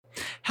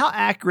how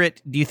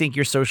accurate do you think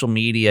your social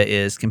media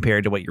is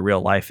compared to what your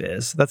real life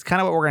is? That's kind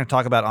of what we're going to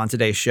talk about on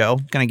today's show.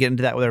 Going to get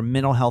into that with our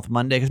Mental Health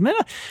Monday, because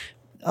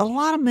a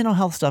lot of mental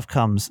health stuff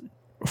comes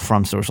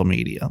from social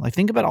media. Like,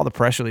 think about all the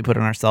pressure we put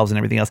on ourselves and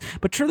everything else.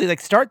 But truly,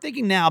 like, start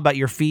thinking now about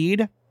your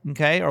feed,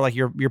 okay, or like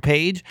your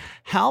page.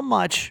 How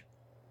much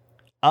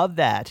of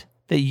that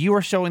you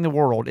are showing the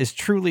world is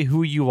truly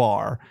who you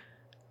are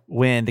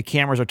when the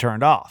cameras are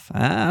turned off?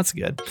 That's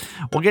good.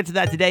 We'll get to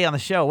that today on the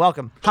show.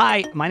 Welcome.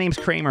 Hi, my name's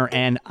Kramer,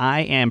 and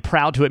I am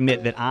proud to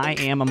admit that I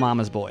am a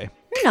mama's boy.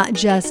 You're not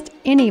just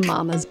any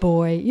mama's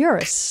boy. You're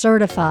a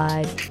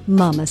certified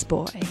mama's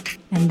boy.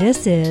 And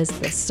this is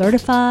the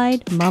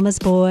Certified Mama's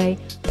Boy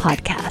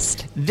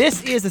Podcast.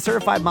 This is the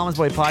Certified Mama's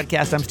Boy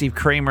Podcast. I'm Steve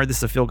Kramer. This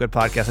is a feel-good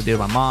podcast I do with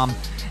my mom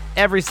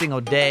every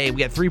single day. We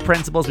got 3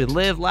 principles. We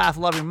live, laugh,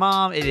 love your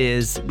mom. It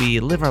is, we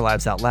live our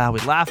lives out loud.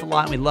 We laugh a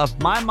lot, and we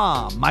love my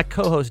mom, my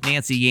co-host,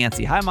 Nancy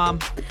Yancey. Hi, Mom.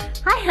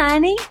 Hi,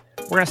 honey.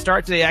 We're going to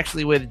start today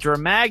actually with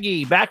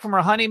Dramaggie. Back from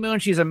her honeymoon.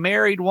 She's a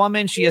married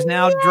woman. She is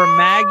now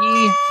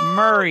Dramaggie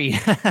Murray.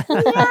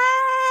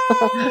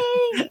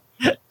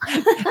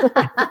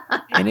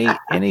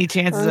 Any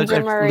chances of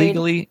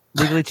legally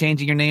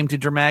changing your name to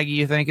Dramaggie,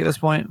 you think, at this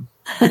point?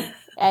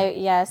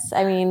 Yes.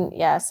 I mean,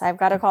 yes. I've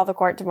got to call the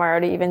court tomorrow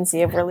to even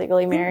see if we're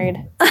legally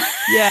married.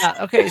 Yeah.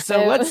 Okay.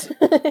 So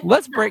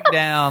let's break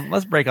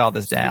all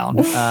this down.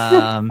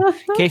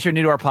 In case you're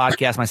new to our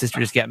podcast, my sister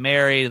just got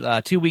married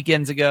 2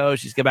 weekends ago.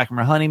 She's got back from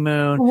her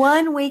honeymoon.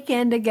 1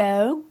 weekend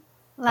ago.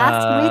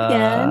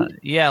 Last weekend.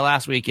 Yeah,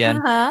 last weekend.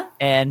 Uh-huh.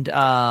 And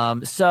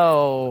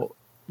so,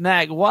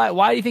 Mag,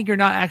 why do you think you're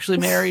not actually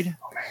married?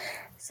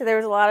 So there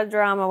was a lot of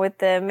drama with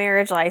the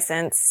marriage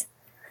license.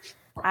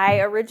 So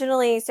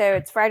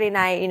it's Friday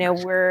night,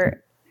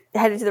 we're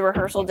headed to the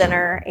rehearsal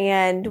dinner,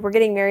 and we're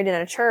getting married in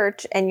a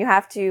church, and you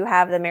have to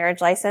have the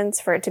marriage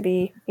license for it to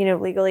be,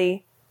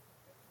 legally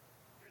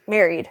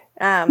married.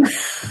 And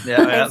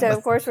so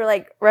of course we're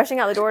like rushing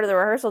out the door to the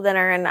rehearsal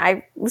dinner, and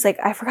I was like,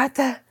 I forgot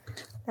the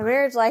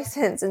marriage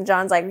license. And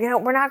John's like,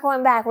 we're not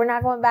going back.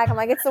 I'm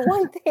like, it's the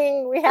one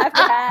thing we have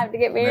to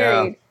get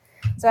married.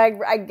 Yeah. So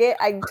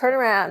I turn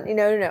around,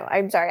 no,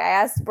 I'm sorry. I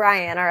asked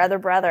Brian, our other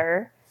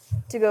brother,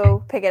 to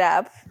go pick it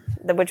up,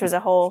 which was a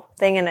whole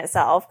thing in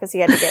itself, because he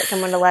had to get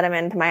someone to let him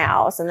into my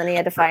house, and then he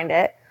had to find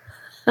it.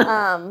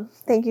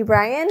 Thank you,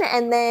 Brian.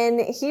 And then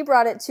he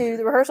brought it to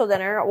the rehearsal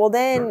dinner. Well,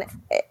 then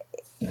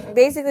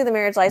basically the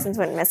marriage license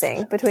went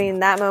missing between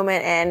that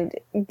moment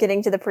and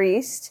getting to the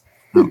priest.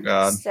 Oh,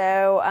 God.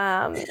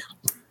 So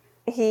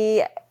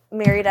he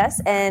married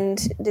us and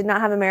did not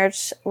have a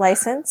marriage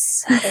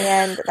license,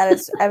 and that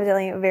is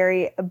evidently a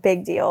very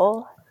big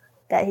deal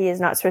that he is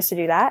not supposed to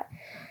do that.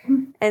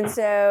 And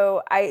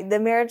so the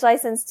marriage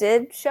license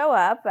did show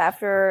up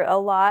after a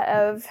lot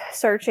of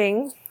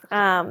searching.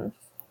 And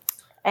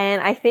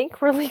I think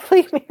we're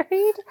legally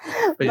married.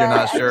 But you're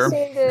not sure? I just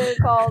need to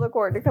call the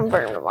court to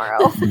confirm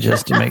tomorrow.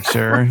 Just to make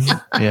sure.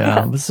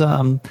 Yeah. It was,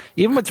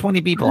 even with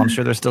 20 people, I'm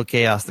sure there's still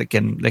chaos that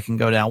can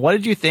go down. What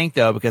did you think,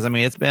 though? Because, I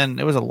mean,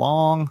 it was a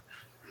long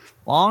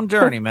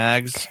journey,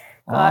 Mags.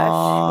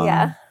 Gosh,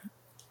 yeah.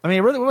 I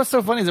mean, really, what's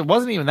so funny is it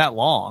wasn't even that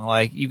long.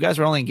 Like, you guys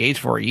were only engaged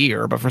for a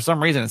year, but for some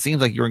reason, it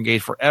seems like you were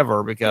engaged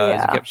forever because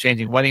you kept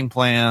changing wedding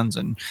plans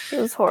and it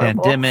was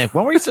horrible. Pandemic.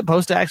 When were you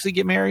supposed to actually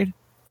get married?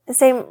 The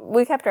same.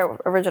 We kept our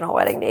original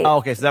wedding date. Oh,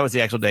 okay. So that was the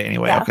actual day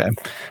anyway. Yeah. Okay.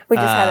 We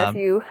just had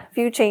a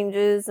few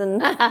changes,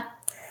 and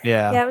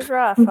it was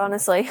rough,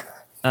 honestly.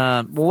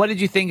 Well, what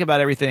did you think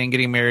about everything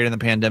getting married in the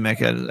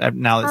pandemic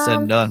now that's said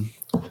and done?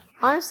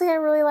 Honestly, I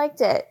really liked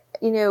it.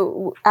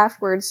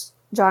 Afterwards,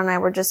 John and I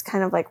were just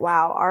kind of like,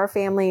 wow, our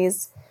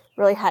families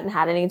really hadn't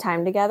had any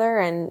time together,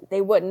 and they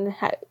wouldn't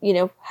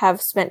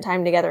have spent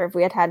time together if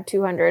we had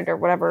 200 or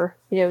whatever,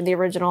 the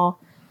original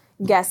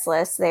guest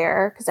list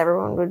there, because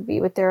everyone would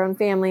be with their own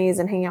families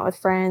and hang out with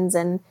friends.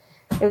 And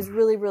it was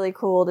really, really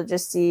cool to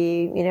just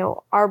see,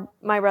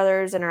 my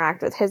brothers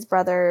interact with his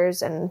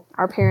brothers, and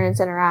our parents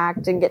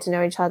interact and get to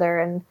know each other.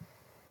 And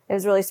it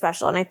was really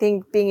special. And I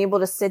think being able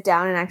to sit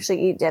down and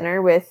actually eat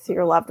dinner with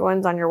your loved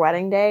ones on your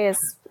wedding day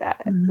is,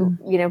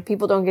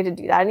 people don't get to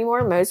do that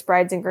anymore. Most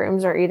brides and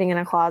grooms are eating in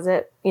a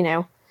closet,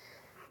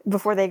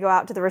 before they go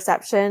out to the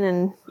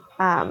reception.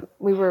 And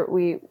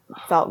we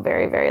felt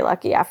very, very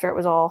lucky after it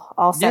was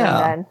all said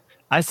and done.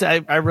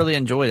 I really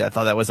enjoyed it. I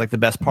thought that was like the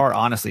best part,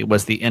 honestly,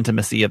 was the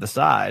intimacy of the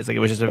size. Like, it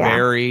was just a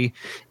very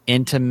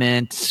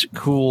intimate,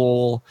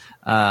 cool,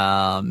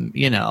 you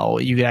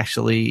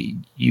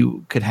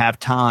could have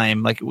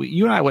time. Like,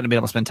 you and I wouldn't be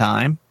able to spend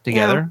time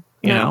together,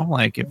 you know,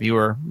 like if you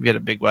had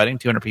a big wedding,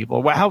 200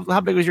 people. How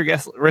big was your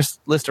guest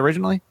list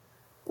originally?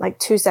 Like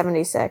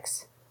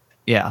 276.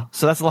 Yeah.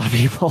 So that's a lot of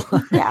people.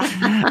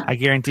 Yeah. I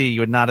guarantee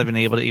you would not have been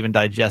able to even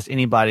digest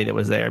anybody that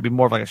was there. It'd be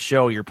more of like a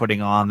show you're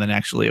putting on than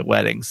actually a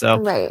wedding. So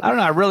right. I don't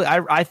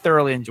know. I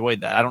thoroughly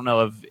enjoyed that. I don't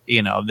know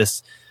if,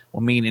 this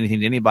will mean anything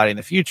to anybody in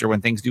the future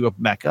when things do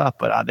open back up,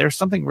 but there's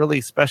something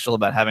really special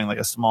about having like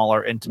a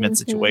smaller, intimate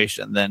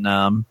situation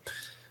than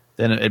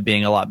it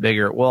being a lot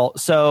bigger. Well,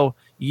 so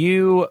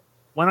you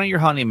went on your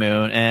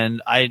honeymoon,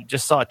 and I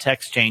just saw a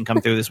text chain come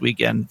through this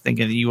weekend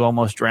thinking that you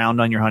almost drowned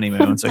on your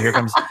honeymoon. So here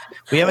comes,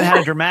 we haven't had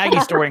a Dramaggy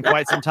story in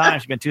quite some time.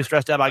 She's been too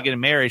stressed out about getting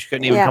married. She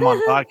couldn't even come on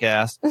the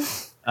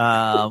podcast.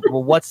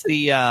 Well, what's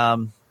the,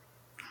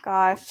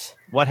 Gosh.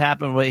 what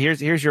happened? Well,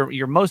 here's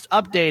your most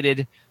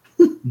updated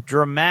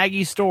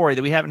Dramaggy story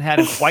that we haven't had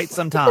in quite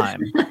some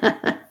time.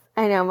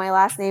 I know my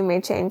last name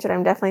may change, but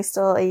I'm definitely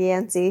still a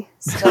Yancey.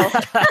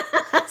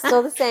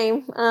 Still the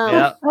same.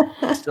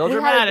 Still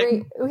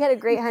dramatic. We had a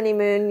great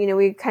honeymoon. You know,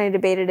 we kind of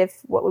debated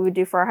what we would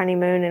do for our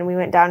honeymoon, and we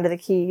went down to the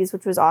Keys,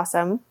 which was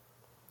awesome.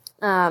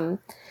 And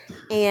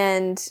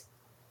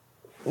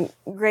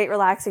great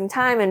relaxing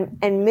time.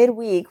 And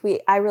midweek,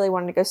 I really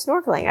wanted to go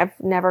snorkeling. I've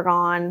never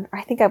gone.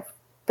 I think I've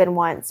been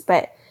once,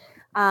 but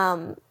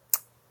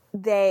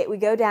we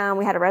go down,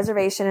 we had a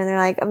reservation, and they're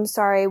like, I'm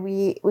sorry,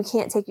 we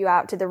can't take you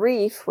out to the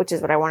reef, which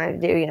is what I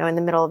wanted to do, you know, in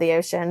the middle of the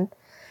ocean.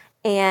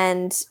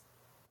 And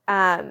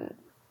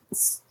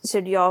so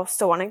do y'all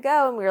still want to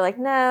go? And we were like,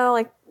 no,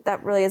 like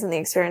that really isn't the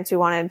experience. We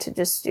wanted to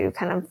just do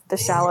kind of the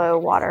shallow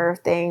water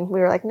thing. We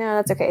were like, no,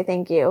 that's okay,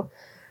 thank you.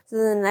 So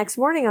then the next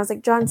morning I was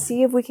like, John,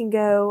 see if we can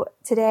go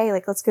today,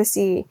 like let's go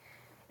see.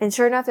 And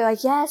sure enough, they're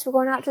like, yes, we're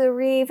going out to the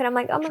reef. And I'm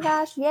like, oh my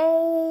gosh,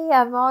 yay,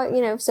 I'm all,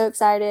 you know, so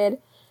excited.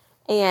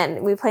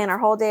 And we plan our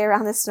whole day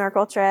around this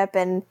snorkel trip,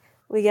 and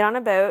we get on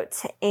a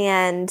boat.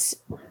 And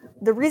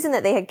the reason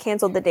that they had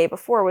canceled the day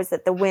before was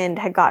that the wind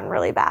had gotten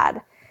really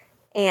bad,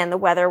 and the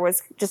weather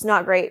was just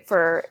not great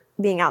for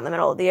being out in the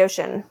middle of the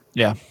ocean.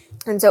 Yeah.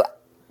 And so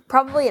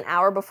probably an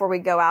hour before we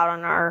go out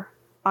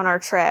on our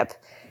trip,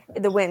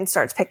 the wind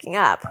starts picking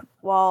up.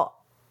 Well,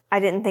 I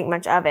didn't think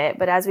much of it,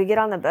 but as we get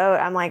on the boat,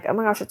 I'm like, oh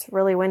my gosh, it's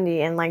really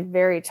windy and like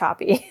very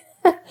choppy.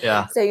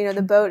 Yeah. So, you know,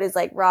 the boat is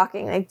like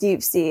rocking like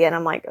deep sea, and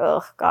I'm like,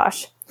 oh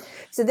gosh.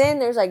 So then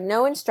there's like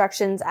no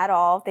instructions at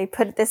all. They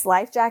put this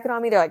life jacket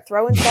on me. They're like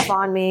throwing stuff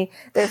on me.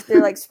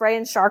 They're like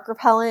spraying shark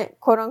repellent,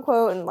 quote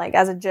unquote, and like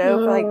as a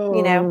joke, like,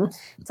 you know,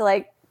 to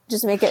like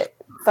just make it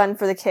fun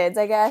for the kids,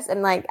 I guess.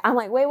 And like, I'm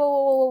like, wait,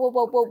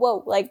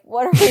 whoa. Like,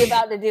 what are we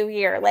about to do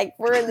here? Like,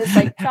 we're in this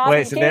like choppy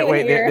Wait, so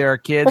there are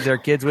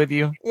kids with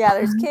you? Yeah,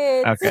 there's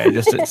kids. Okay,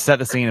 just to set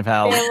the scene of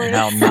how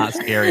not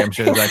scary I'm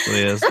sure this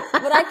actually is.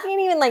 But I can't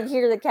even like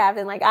hear the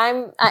captain. Like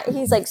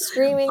he's like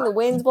screaming, the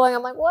wind's blowing.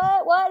 I'm like,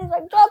 what? He's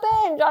like, jump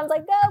in. John's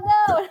like,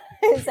 go.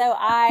 And so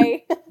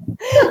I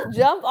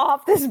jump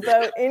off this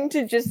boat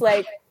into just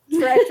like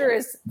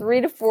treacherous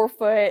 3 to 4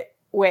 foot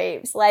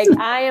waves. Like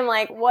I am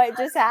like, what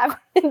just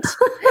happened?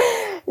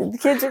 The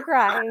kids are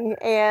crying,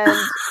 and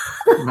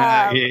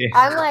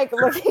I'm like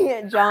looking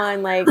at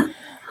John like,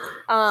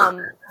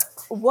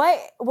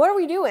 what are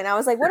we doing? I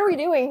was like, what are we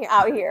doing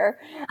out here?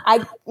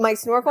 My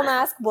snorkel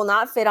mask will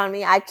not fit on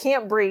me. I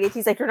can't breathe.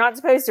 He's like, you're not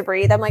supposed to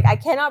breathe. I'm like, I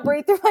cannot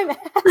breathe through my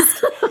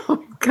mask.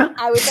 Oh, God.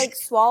 I was like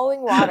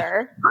swallowing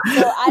water.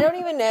 So I don't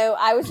even know.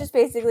 I was just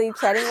basically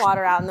treading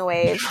water out in the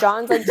waves.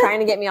 John's like trying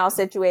to get me all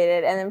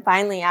situated. And then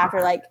finally,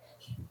 after like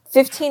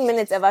 15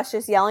 minutes of us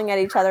just yelling at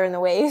each other in the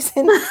waves,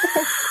 and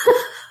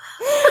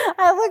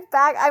I look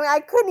back, I mean, I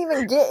couldn't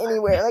even get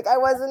anywhere. Like, I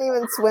wasn't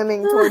even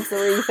swimming towards the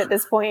reef at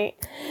this point.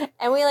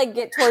 And we, like,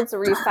 get towards the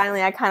reef.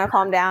 Finally, I kind of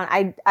calmed down.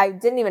 I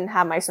didn't even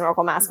have my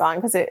snorkel mask on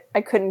because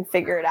I couldn't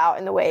figure it out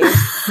in the waves.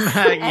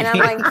 And I'm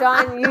like,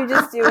 John, you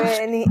just do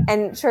it.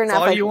 And sure enough. That's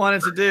all like, you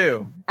wanted to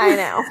do. I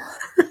know.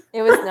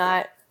 It was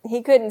not.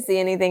 He couldn't see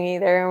anything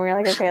either. And we were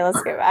like, okay,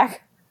 let's get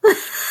back.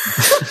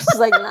 It's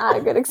like not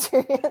a good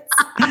experience.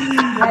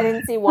 I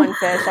didn't see one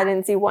fish. I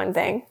didn't see one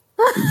thing.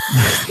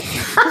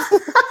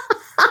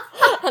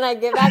 And I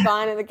get back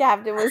on, and the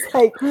captain was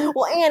like,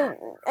 well, and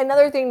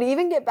another thing, to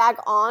even get back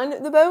on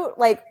the boat,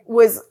 like,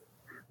 was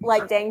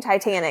like dang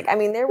Titanic. I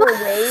mean, there were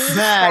waves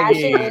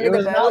crashing into the boat. It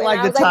was not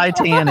like the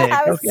Titanic,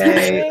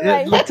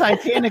 okay? The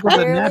Titanic was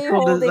a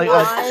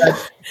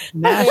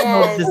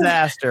national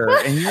disaster,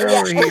 and you're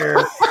over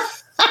here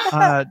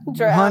on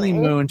a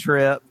honeymoon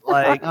trip.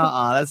 Like,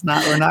 that's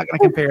not. We're not going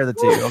to compare the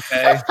two,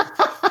 okay?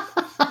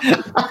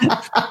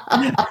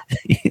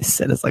 You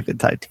said it's like the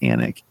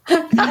Titanic.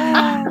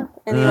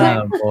 Anyway.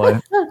 Oh boy!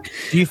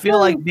 Do you feel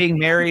like being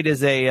married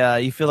is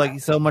you feel like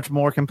so much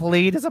more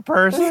complete as a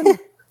person?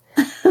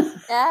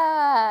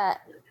 I'm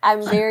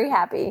very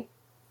happy.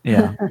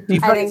 Yeah. Do you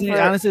feel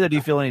honestly, do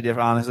you feel any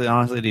different?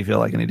 Honestly, do you feel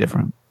like any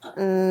different?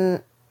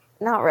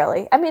 Not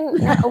really. I mean,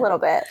 a little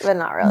bit, but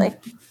not really.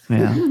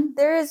 Yeah.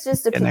 There is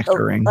just I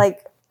don't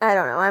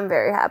know. I'm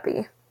very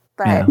happy,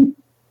 but. Yeah.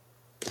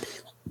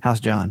 How's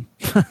John?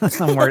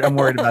 I'm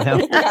worried about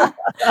him. Yeah.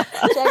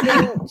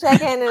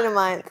 Check in a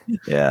month.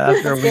 Yeah,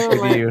 after a week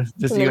with you,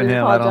 just you and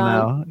him. I don't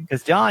know,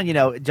 because John,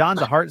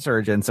 John's a heart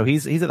surgeon, so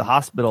he's at the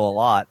hospital a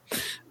lot.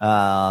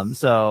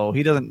 So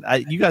he doesn't.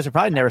 You guys have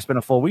probably never spent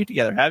a full week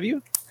together, have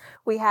you?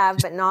 We have,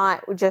 but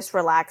not just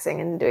relaxing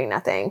and doing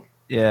nothing.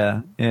 Yeah.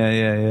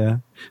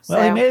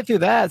 Well, he made it through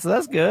that, so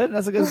that's good.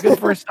 That's a good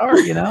first start,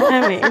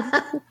 I mean,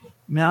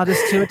 now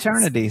just to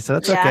eternity, so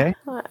that's okay.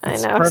 I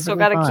It's know. I still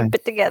got to perfectly keep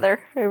it together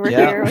over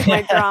Yeah. here with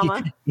my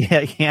drama.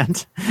 Yeah,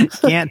 can't.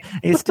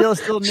 It's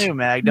still new,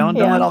 Mag. Don't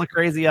Yeah. let all the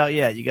crazy out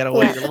yet. You got to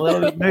wait a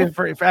little bit, maybe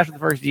for after the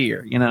first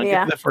year. You know, get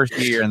Yeah. to the first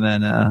year, and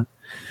then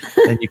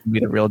you can be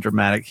the real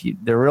dramatic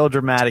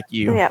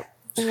you.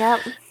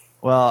 Yep.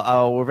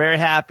 Well, we're very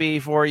happy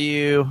for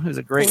you. It was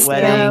a great Thank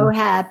wedding. So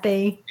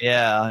happy.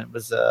 Yeah, it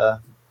was.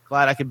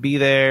 Glad I could be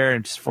there,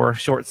 and just for a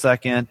short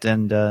second.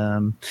 And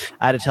I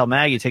had to tell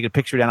Maggie to take a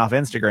picture down off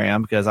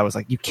Instagram because I was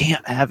like, you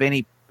can't have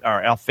any,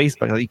 or off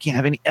Facebook, like, you can't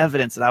have any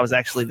evidence that I was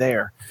actually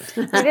there.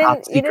 You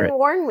didn't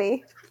warn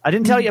me. I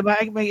didn't tell you, but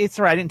it's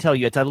all right. I didn't tell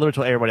you. I literally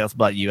told everybody else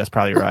but you. That's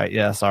probably right.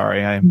 Yeah,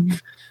 sorry.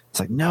 It's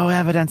like no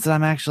evidence that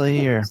I'm actually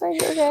here. It's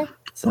like, okay.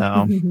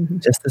 So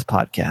just this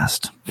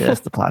podcast,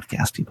 just the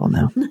podcast people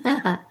know.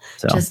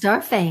 So Just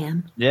our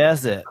fam. yeah,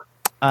 that's it.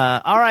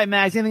 All right,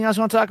 Max. Anything else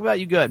you want to talk about?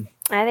 You good?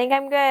 I think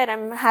I'm good.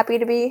 I'm happy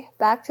to be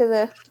back to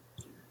the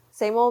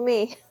same old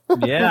me.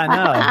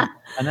 Yeah,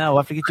 I know.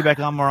 We'll have to get you back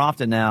on more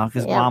often now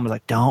because Yeah. Mom was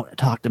like, "Don't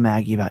talk to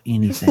Maggie about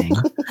anything."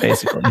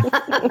 Basically,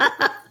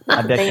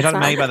 I bet you Thanks, talk to Mom.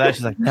 Maggie about that.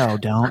 She's like, "No,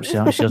 don't." She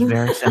was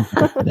very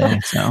sensitive today.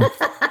 So,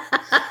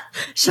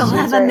 She'll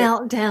have a right.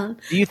 meltdown.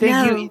 do you think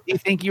No. you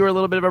think you were a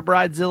little bit of a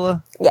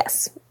bridezilla?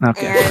 Yes.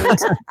 Okay. And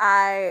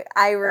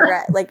I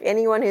regret, like,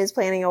 anyone who's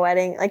planning a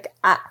wedding, like,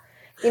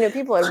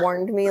 people had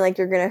warned me, like,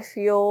 you're going to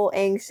feel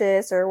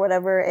anxious or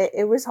whatever.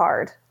 It was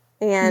hard.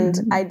 And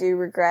I do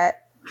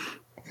regret.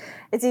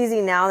 It's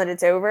easy now that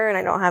it's over and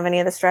I don't have any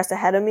of the stress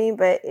ahead of me,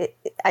 but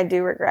I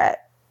do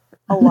regret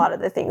a lot of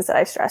the things that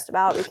I stressed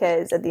about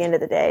because at the end of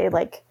the day,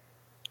 like,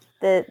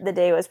 the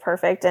day was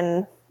perfect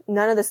and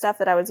none of the stuff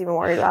that I was even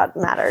worried about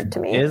mattered to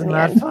me. Isn't in the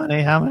that end.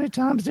 funny? How many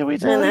times did we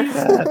tell you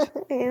that?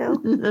 You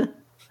know,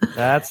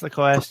 That's the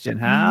question.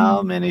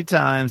 How many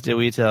times did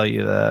we tell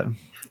you that?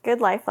 good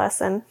life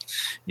lesson.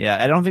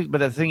 Yeah, I don't think. But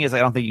the thing is, I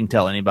don't think you can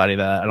tell anybody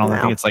that. I don't No.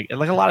 think it's like a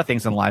lot of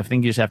things in life. I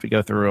think you just have to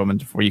go through them and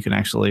before you can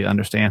actually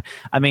understand.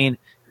 I mean,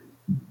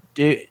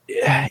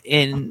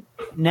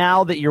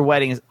 now that your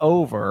wedding is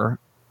over,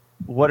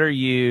 what are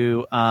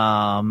you?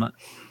 But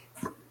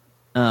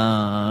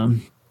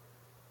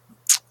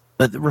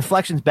the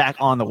reflections back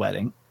on the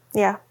wedding.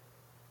 Yeah.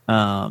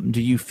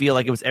 Do you feel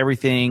like it was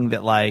everything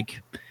that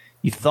like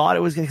you thought it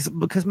was?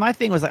 Because my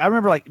thing was like I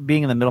remember like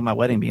being in the middle of my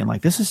wedding, being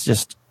like, this is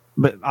just.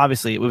 But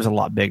obviously, it was a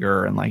lot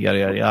bigger and like yada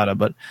yada yada.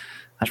 But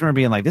I just remember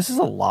being like, this is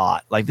a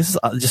lot. Like this is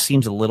just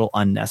seems a little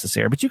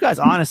unnecessary. But you guys,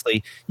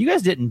 honestly, you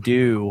guys didn't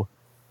do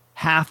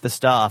half the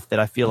stuff that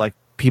I feel like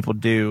people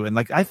do. And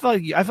like I feel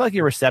like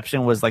your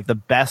reception was like the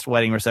best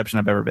wedding reception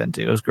I've ever been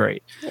to. It was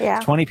great. Yeah.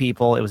 20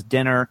 people. It was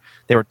dinner.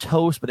 There were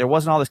toasts, but there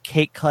wasn't all this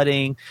cake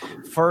cutting,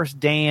 first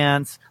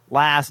dance,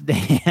 last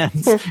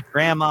dance,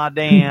 grandma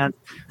dance,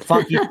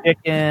 funky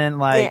chicken.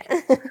 Like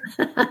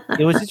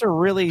it was just a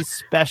really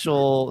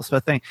special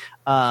thing.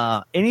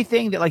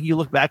 Anything that like you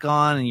look back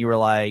on and you were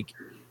like,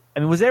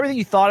 I mean, was it everything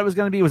you thought it was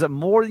going to be? Was it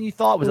more than you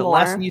thought? Was it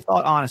less More. than you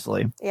thought?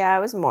 Honestly. Yeah,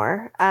 it was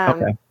more.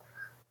 Okay.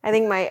 I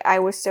think I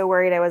was so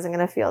worried I wasn't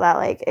going to feel that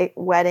like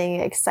wedding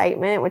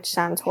excitement, which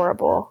sounds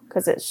horrible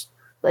because it's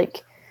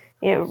like,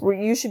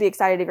 you should be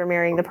excited if you're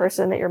marrying the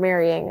person that you're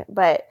marrying.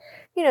 But,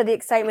 the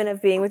excitement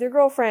of being with your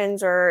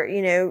girlfriends or,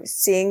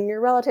 seeing your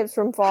relatives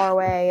from far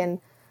away. And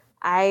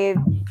I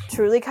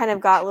truly kind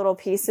of got little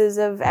pieces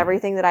of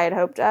everything that I had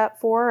hoped up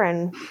for.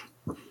 And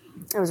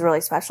it was really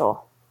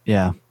special.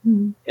 Yeah.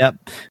 Yep.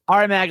 All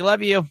right, Mag.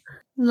 Love you.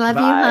 Love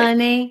you, Bye.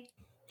 honey.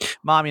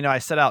 Mom, I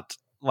set out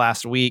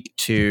last week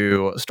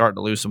to start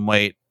to lose some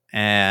weight.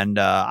 And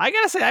I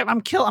gotta say,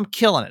 I'm killing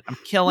it. I'm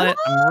killing it.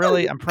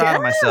 I'm proud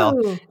of myself.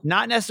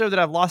 Not necessarily that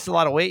I've lost a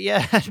lot of weight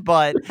yet,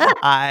 but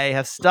I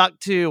have stuck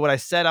to what I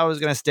said I was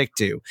going to stick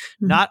to.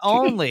 Not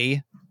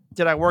only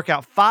did I work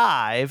out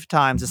 5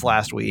 times this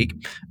last week,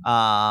 but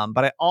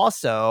I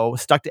also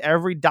stuck to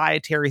every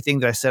dietary thing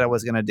that I said I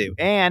was going to do.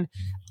 And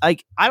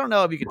like, I don't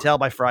know if you could tell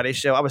by Friday's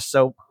show, I was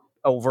so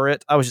over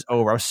it. I was just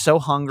over. I was so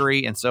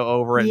hungry and so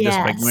over it. Yes.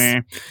 Just like,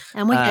 meh.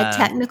 And we had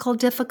technical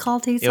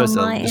difficulties it was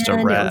on a- my end. just a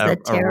It was a a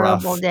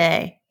terrible rough-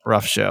 day.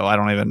 Rough show. I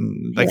don't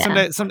even like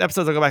some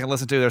episodes I go back and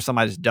listen to. There's some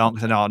I just don't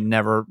because I know I'll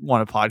never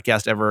want a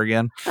podcast ever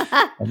again.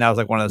 And that was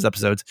like one of those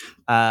episodes.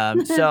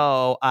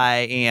 So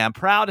I am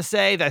proud to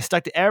say that I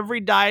stuck to every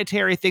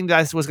dietary thing that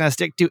I was going to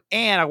stick to,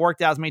 and I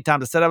worked out as many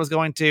times as I said I was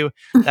going to.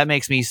 That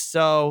makes me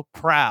so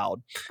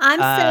proud. I'm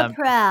so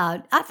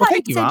proud. I thought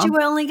thank you you, said you Mom.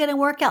 were only going to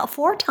work out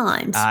 4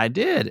 times. I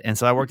did, and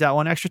so I worked out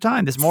one extra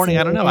time this morning.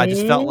 I don't know. I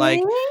just felt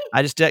like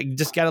I just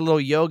got a little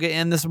yoga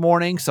in this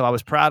morning, so I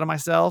was proud of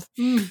myself.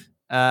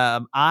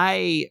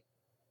 Weighing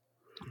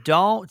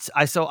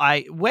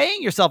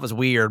yourself is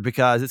weird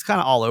because it's kind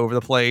of all over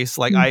the place.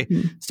 Like I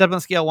stepped on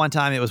the scale one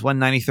time, it was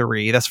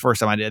 193. That's the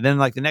first time I did. Then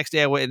like the next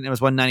day I went and it was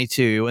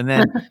 192. And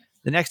then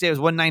The next day it was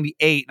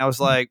 198. And I was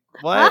like,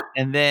 what?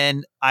 And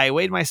then I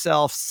weighed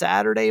myself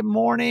Saturday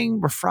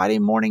morning or Friday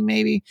morning,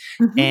 maybe.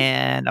 Mhm.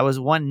 And I was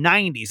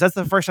 190. So that's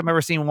the first time I've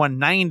ever seen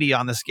 190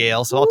 on the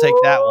scale. So I'll take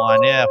that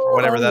one. Yeah. For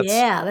whatever Oh, that's.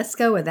 yeah, let's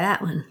go with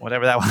that one.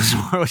 Whatever that was,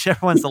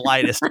 whichever one's the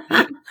lightest.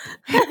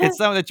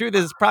 The truth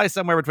is, it's probably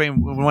somewhere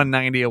between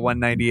 190 and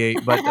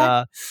 198. But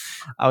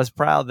I was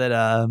proud that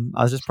I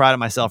was just proud of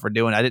myself for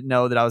doing it. I didn't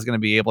know that I was going to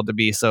be able to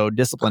be so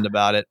disciplined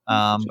about it.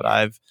 But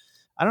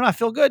I don't know. I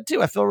feel good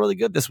too. I feel really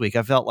good this week.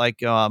 I felt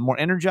like more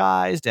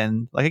energized,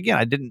 and like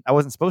again, I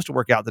wasn't supposed to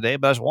work out today,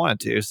 but I just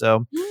wanted to.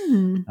 So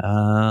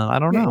I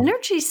don't Your know.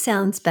 energy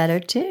sounds better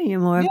too.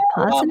 You're more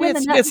Well, positive. we had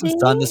and some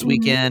sun this upbeat.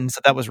 weekend,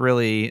 so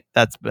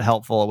that's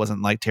helpful. It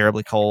wasn't like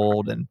terribly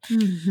cold, and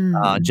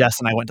Mhm. Jess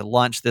and I went to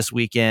lunch this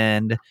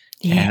weekend,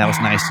 and that was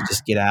nice to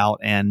just get out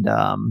and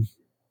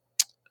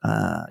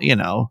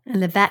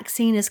And the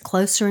vaccine is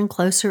closer and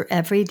closer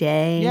every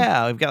day.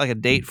 yeah, we've got like a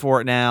date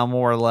for it now,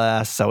 more or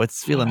less, so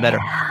it's feeling better.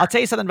 I'll tell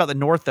you something about the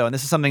North, though, and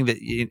this is something that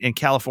in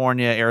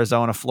California,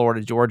 Arizona,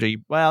 Florida, Georgia,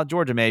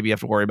 Georgia maybe you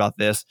have to worry about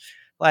this.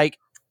 Like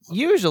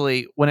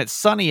usually when it's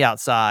sunny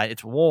outside,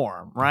 it's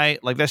warm,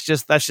 right? Like that's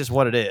just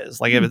what it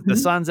is. Like if the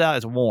sun's out,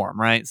 it's warm,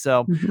 right?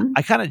 So Mhm.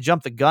 I kind of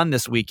jumped the gun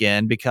this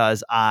weekend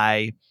because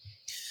I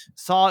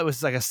saw it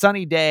was like a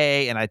sunny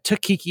day, and I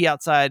took Kiki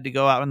outside to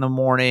go out in the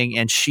morning,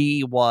 and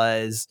it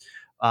was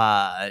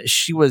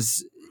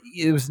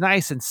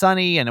nice and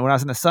sunny, and when I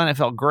was in the sun it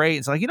felt great.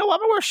 It's like, you know what,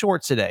 I'm gonna wear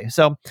shorts today.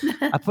 So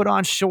I put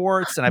on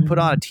shorts and I put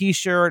on a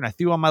t-shirt and I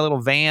threw on my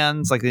little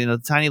Vans, like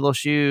tiny little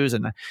shoes,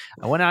 and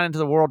I went out into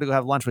the world to go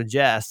have lunch with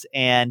Jess,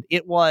 and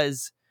it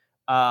was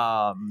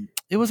a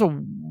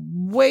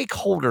way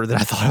colder than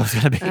I thought it was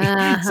going to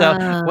be.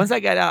 So once I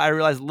got out, I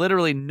realized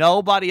literally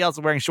nobody else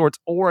was wearing shorts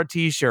or a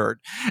t-shirt.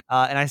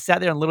 And I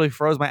sat there and literally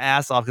froze my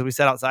ass off because we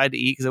sat outside to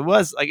eat, because it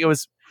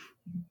was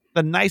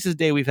the nicest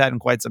day we've had in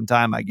quite some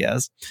time, I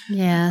guess.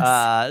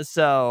 Yes.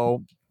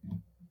 So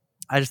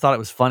I just thought it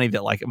was funny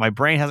that like my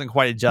brain hasn't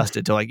quite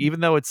adjusted to like, even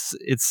though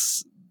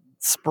it's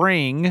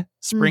spring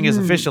is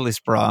officially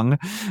sprung,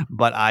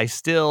 but I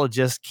still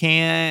just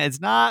can't. It's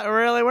not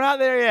really. We're not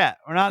there yet.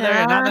 We're not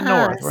there. Not in the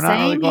North. We're not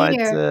really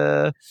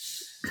quite.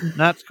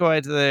 Not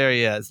quite there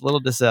yet. It's a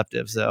little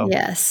deceptive. So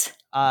yes.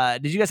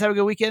 Did you guys have a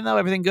good weekend though?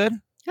 Everything good?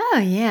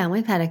 Oh yeah,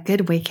 we've had a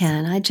good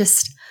weekend. I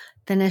just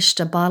finished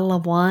a bottle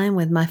of wine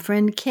with my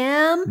friend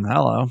Kim.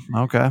 Hello.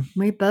 Okay.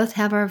 We both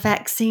have our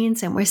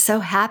vaccines, and we're so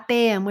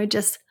happy, and we're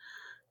just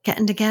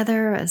getting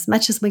together as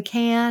much as we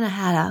can. I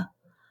had a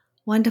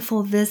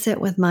wonderful visit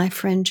with my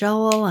friend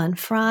Joel on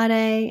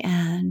Friday,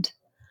 and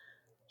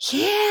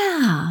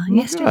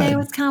yesterday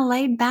was kind of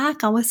laid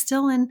back. I was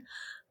still in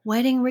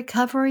waiting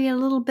recovery a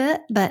little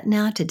bit, but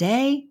now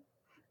today,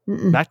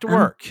 back to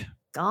work.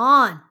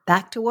 Gone.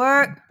 Back to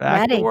work.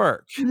 Back ready. to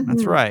work.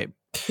 That's right.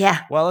 Yeah.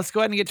 Well, let's go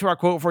ahead and get to our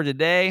quote for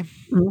today.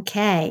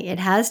 Okay. It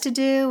has to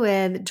do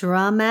with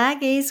Draw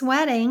Maggie's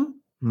wedding.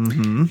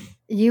 Mm-hmm.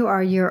 You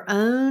are your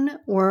own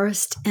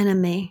worst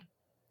enemy.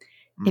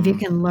 If you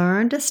can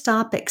learn to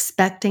stop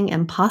expecting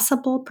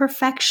impossible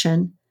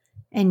perfection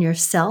in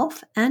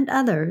yourself and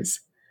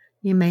others,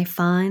 you may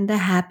find the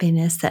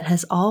happiness that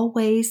has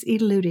always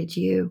eluded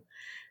you.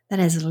 That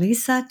is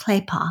Lisa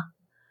Kleypa.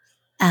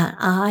 And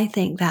I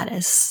think that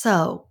is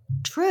so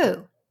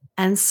true.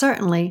 And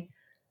certainly,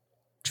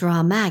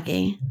 Draw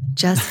Maggie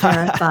just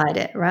verified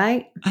it,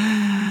 right?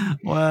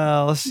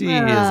 Well, she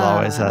has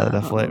always had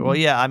a flavor. Well,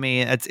 yeah, I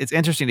mean, it's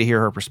interesting to hear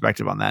her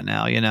perspective on that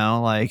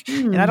now, like,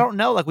 and I don't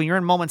know, like when you're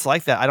in moments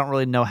like that, I don't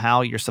really know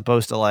how you're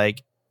supposed to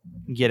like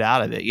get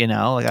out of it,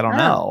 like, I don't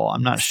know.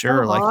 I'm not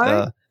sure, so like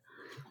hard.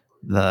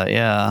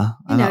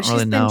 I don't she's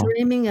really been know.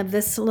 dreaming of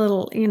this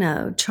little,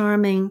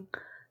 charming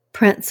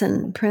prince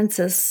and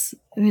princess,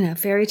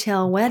 fairy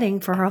tale wedding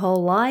for her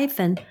whole life.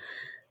 And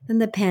then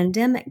the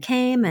pandemic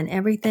came and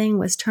everything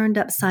was turned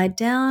upside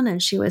down.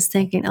 And she was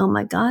thinking, oh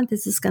my God,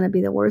 this is going to be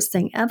the worst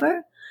thing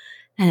ever.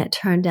 And it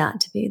turned out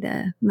to be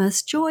the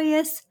most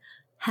joyous,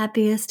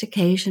 happiest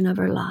occasion of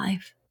her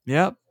life.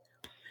 Yep.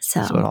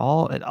 So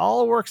it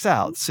all works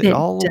out. It It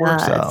all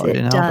works does, out,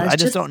 it But does. I just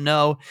Just- don't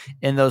know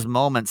in those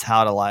moments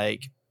how to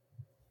like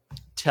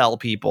tell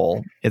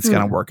people it's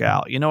going to work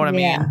out. You know what I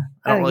Yeah. mean?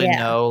 I don't Oh, really yeah.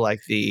 know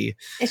like the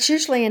it's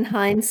usually in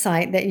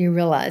hindsight that you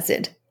realize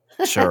it.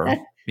 sure.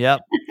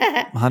 Yep.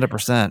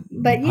 100%.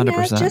 But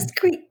 100%.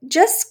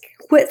 just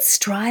quit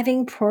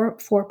striving for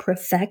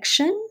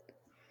perfection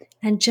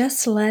and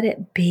just let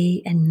it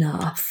be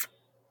enough.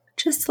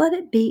 Just let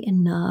it be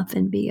enough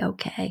and be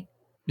okay.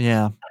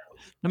 Yeah.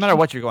 No matter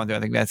what you're going through, I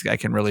think that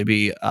can really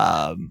be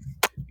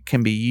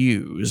can be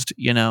used,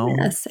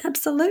 Yes,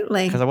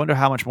 absolutely. Because I wonder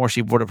how much more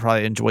she would have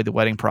probably enjoyed the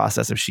wedding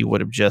process if she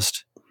would have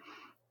just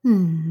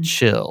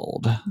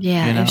chilled.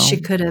 Yeah, if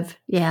she could have.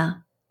 Yeah.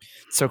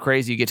 It's so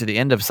crazy. You get to the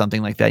end of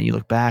something like that, and you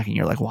look back, and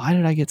you're like, "Why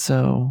did I get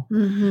so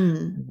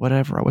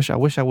whatever? I wish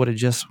I would have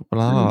just."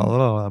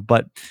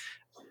 But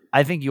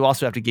I think you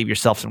also have to give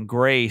yourself some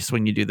grace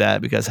when you do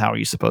that, because how are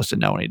you supposed to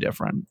know any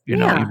different? You've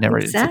never.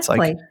 Exactly. It's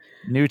like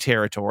new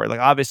territory. Like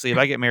obviously, if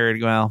I get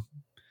married, well,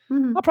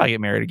 Mhm. I'll probably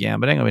get married again,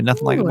 but it ain't gonna be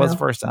nothing like it was the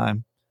Well. first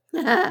time.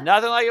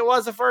 Nothing like it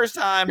was the first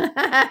time.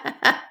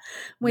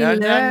 We No,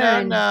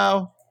 learn.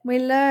 no. We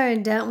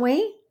learn, don't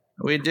we?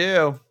 We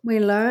do. We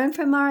learn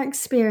from our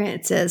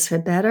experiences, for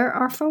better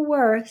or for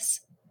worse.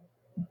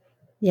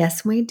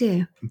 Yes, we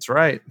do. That's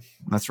right.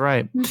 That's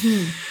right.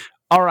 Mhm.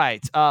 All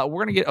right. We're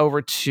going to get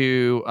over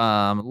to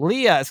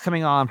Leah is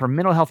coming on for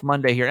Mental Health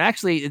Monday here.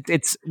 Actually,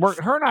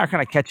 her and I are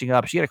kind of catching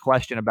up. She had a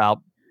question about,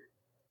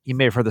 you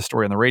may have heard the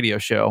story on the radio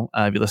show,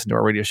 if you listen to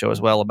our radio show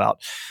as well,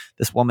 about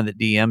this woman that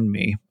DM'd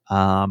me.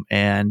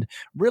 And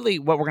really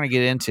what we're going to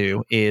get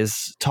into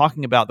is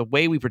talking about the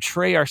way we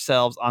portray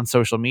ourselves on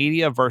social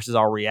media versus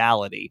our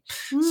reality.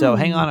 So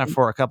hang on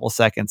for a couple of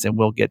seconds and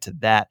we'll get to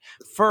that.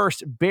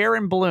 First, Bare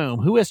and Bloom.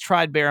 Who has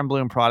tried Bare and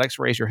Bloom products?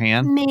 Raise your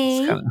hand.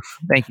 Me.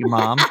 Thank you,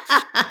 Mom.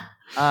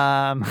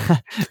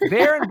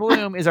 Bare and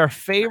Bloom is our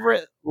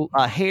favorite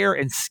hair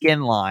and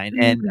skin line,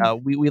 and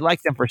we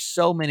like them for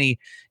so many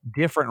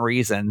different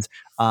reasons.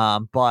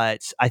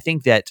 But I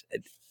think that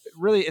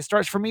really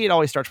it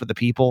always starts with the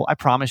people. I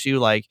promise you,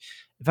 like,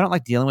 if I don't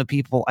like dealing with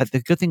people, the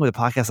good thing with the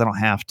podcast, I don't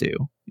have to.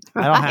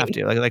 I don't have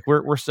to. Like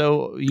we're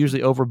so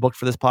usually overbooked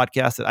for this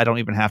podcast that I don't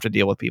even have to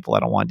deal with people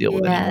I don't want to deal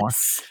with anymore.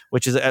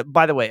 Which is,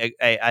 by the way,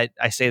 I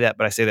say that,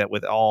 but I say that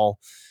with all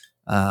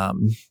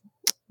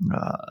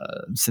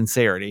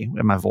sincerity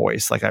in my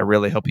voice. Like, I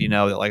really hope you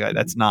know that, like,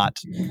 that's not,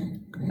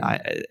 I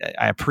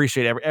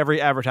appreciate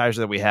every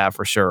advertiser that we have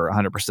for sure,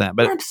 100%.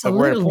 But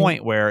we're at a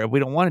point where if we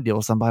don't want to deal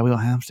with somebody, we don't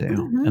have to.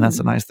 And that's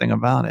the nice thing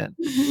about it.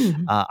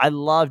 I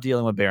love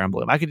dealing with Bare and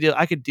Bloom. I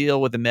could deal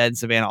with the Med and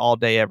Savannah all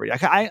day, every day.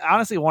 I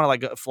honestly want to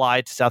like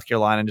fly to South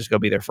Carolina and just go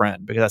be their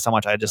friend, because that's how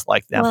much I just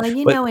like them. Well,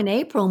 know, in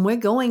April, we're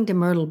going to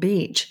Myrtle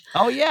Beach.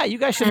 Oh yeah, you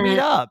guys should meet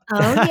up.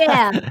 Oh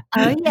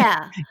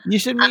yeah. You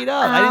should meet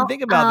up. I didn't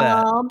think about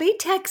that. I'll be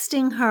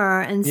texting her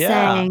and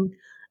saying,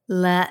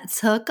 let's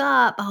hook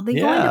up. I'll be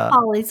going to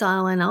Polly's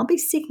Island. I'll be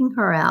seeking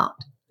her out.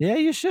 Yeah,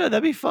 you should.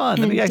 That'd be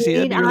fun.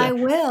 Indeed, I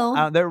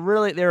will.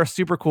 They're a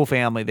super cool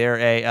family. They're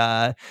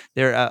a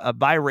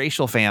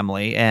biracial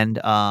family, and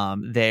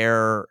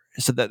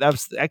that's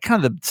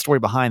kind of the story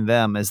behind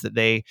them, is that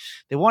they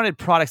wanted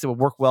products that would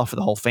work well for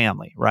the whole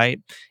family,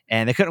 right?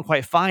 And they couldn't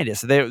quite find it,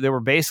 so they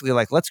were basically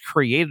like, let's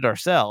create it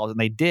ourselves, and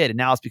they did, and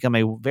now it's become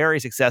a very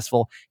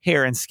successful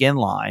hair and skin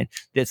line.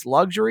 That's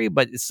luxury,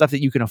 but it's stuff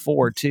that you can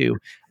afford too.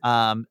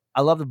 I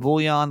love the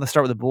Bouillon. Let's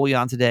start with the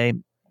Bouillon today.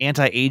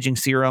 Anti-aging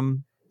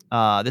serum.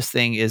 This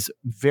thing is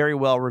very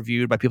well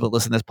reviewed by people that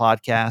listen to this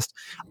podcast.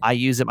 I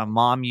use it. My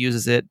mom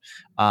uses it.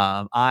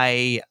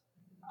 I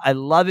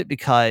love it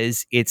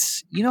because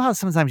it's, you know how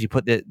sometimes you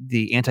put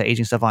the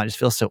anti-aging stuff on, it just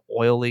feels so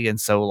oily and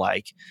so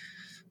like,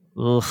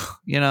 ugh,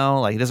 you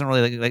know, like it doesn't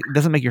really like it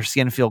doesn't make your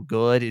skin feel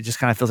good. It just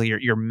kind of feels like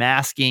you're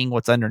masking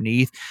what's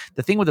underneath.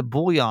 The thing with the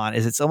Bouillon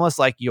is it's almost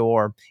like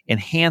you're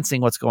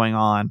enhancing what's going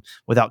on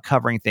without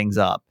covering things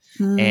up.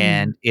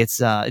 And it's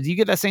do you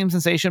get that same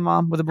sensation,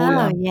 Mom, with the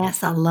Bouillon? Oh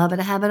yes, I love it.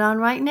 I have it on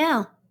right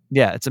now.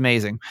 Yeah, it's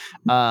amazing.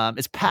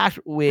 It's packed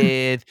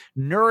with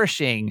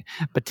nourishing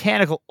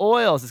botanical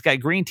oils. It's got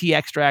green tea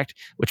extract,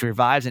 which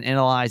revives and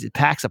analyzes. It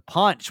packs a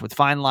punch with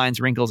fine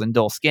lines, wrinkles, and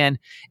dull skin.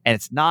 And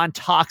it's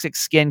non-toxic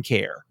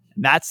skincare.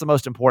 And that's the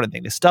most important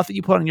thing. The stuff that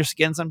you put on your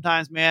skin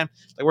sometimes, man,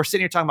 like we're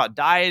sitting here talking about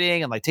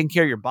dieting and like taking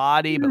care of your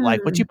body, but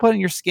like what you put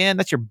in your skin,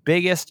 that's your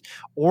biggest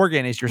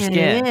organ, is your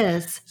skin. It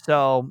is.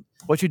 So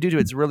what you do to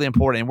it's really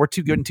important. And we're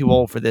too good and too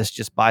old for this.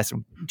 Just buy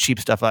some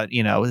cheap stuff at, at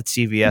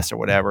CVS or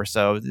whatever.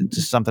 So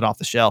just something off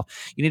the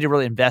shelf. You need to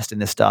really invest in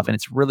this stuff. And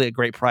it's really a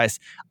great price.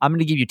 I'm going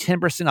to give you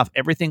 10% off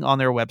everything on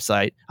their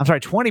website. I'm sorry,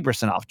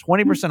 20% off.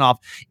 20% off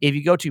if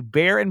you go to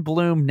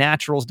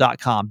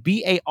bareandbloomnaturals.com,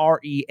 BARE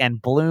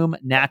and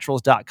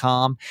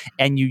bloomnaturals.com,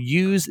 and you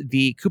use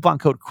the coupon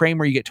code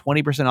Kramer, you get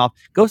 20% off.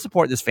 Go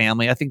support this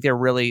family. I think they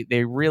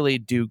really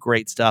do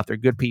great stuff. They're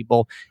good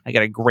people. I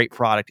got a great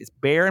product. It's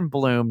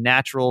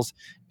bareandbloomnaturals.com.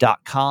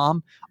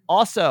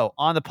 Also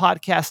on the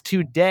podcast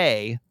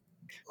today,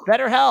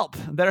 BetterHelp.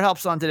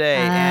 BetterHelp's on today,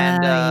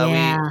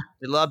 and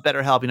we love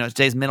BetterHelp.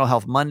 Today's Mental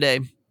Health Monday,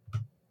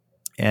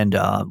 and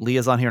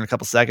Leah's on here in a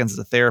couple seconds as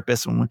a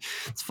therapist, and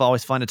it's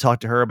always fun to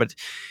talk to her. But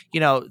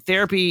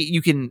therapy,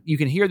 you can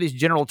hear these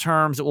general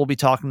terms that we'll be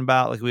talking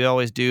about, like we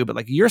always do, but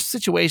like your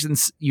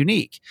situation's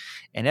unique,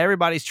 and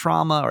everybody's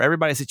trauma or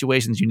everybody's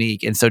situation's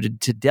unique, and so to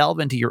delve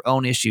into your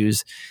own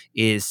issues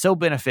is so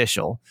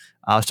beneficial.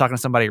 I was talking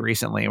to somebody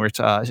recently,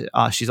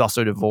 and she's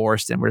also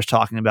divorced, and we're just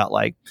talking about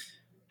like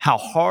how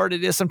hard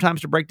it is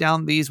sometimes to break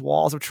down these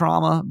walls of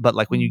trauma, but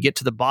like when you get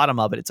to the bottom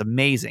of it, it's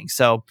amazing.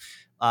 So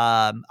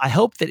I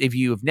hope that if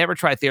you've never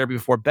tried therapy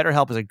before,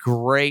 BetterHelp is a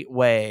great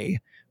way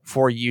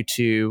for you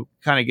to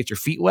kind of get your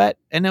feet wet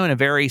and in a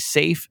very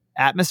safe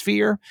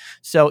atmosphere.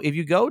 So if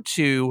you go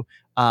to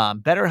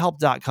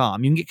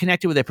BetterHelp.com, you can get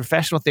connected with a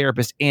professional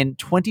therapist in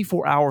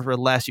 24 hours or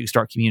less. You can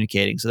start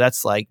communicating. So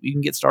that's like, you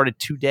can get started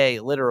today,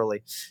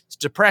 literally. It's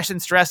depression,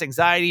 stress,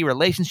 anxiety,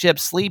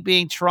 relationships,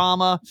 sleeping,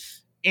 trauma,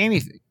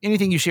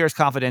 anything you share is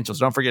confidential.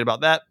 So don't forget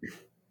about that.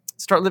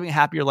 Start living a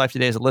happier life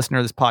today as a listener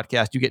of this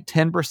podcast. You get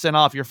 10%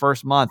 off your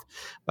first month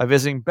by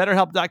visiting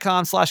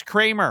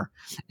betterhelp.com/Kramer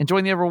and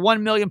join the over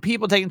 1 million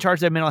people taking charge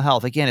of their mental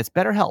health. Again, it's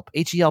BetterHelp,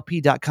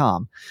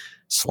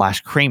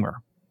 HELP.com/Kramer.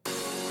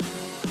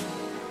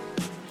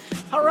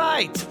 All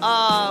right.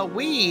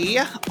 We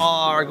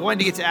are going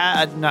to get to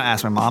not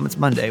Ask My Mom. It's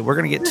Monday. We're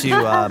going to get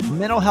to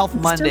Mental Health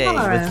Monday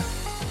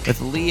with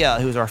Leah,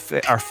 who's our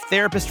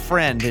therapist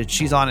friend.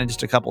 She's on in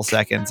just a couple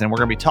seconds, and we're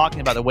going to be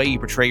talking about the way you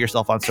portray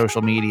yourself on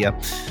social media,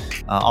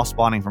 all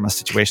spawning from a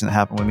situation that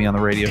happened with me on the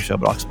radio show,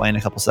 but I'll explain in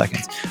a couple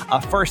seconds.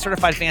 First,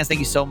 certified fans, thank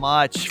you so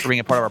much for being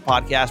a part of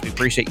our podcast. We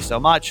appreciate you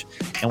so much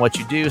and what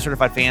you do.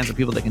 Certified fans are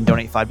people that can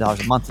donate $5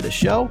 a month to the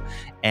show.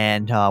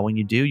 And when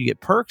you do, you get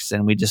perks,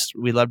 and we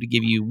love to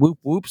give you whoop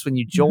whoops when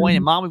you join.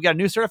 And Mom, we've got a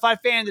new certified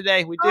fan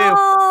today. We do.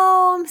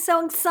 Oh, I'm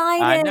so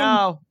excited. I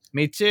know.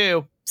 Me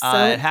too.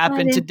 It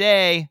happened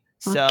today.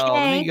 So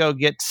let me go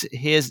get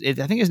his. I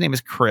think his name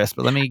is Chris,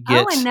 but let me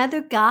get. Oh, another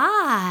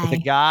guy. The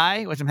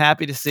guy, which I'm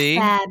happy to see.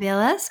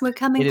 Fabulous. We're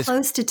coming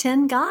close to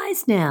 10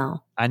 guys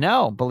now. I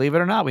know. Believe it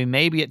or not, we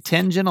may be at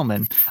 10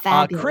 gentlemen.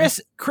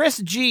 Chris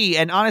G.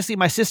 And honestly,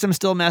 my system's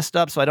still messed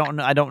up, so I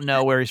don't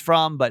know where he's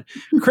from. But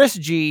Chris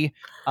G.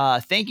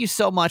 Thank you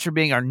so much for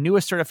being our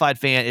newest certified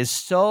fan. Is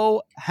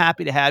so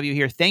happy to have you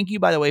here. Thank you,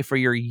 by the way, for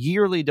your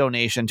yearly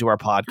donation to our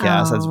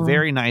podcast. That's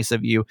very nice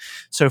of you.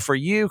 So for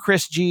you,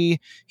 Chris G.,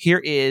 here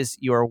is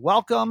your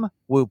welcome,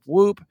 whoop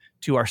whoop,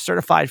 to our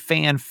certified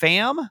fan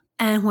fam.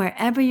 And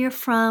wherever you're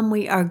from,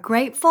 we are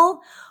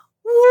grateful.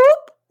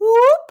 Whoop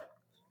whoop.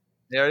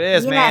 There it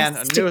is, man.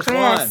 A newest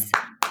one.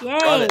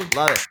 Yay.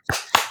 Love it.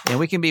 And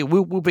we can be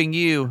whooping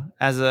you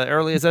as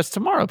early as that's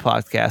tomorrow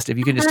podcast. If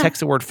you can just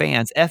text the word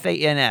fans,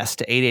 FANS,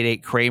 to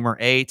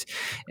 888-Kramer8,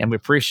 and we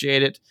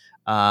appreciate it.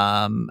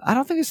 I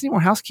don't think there's any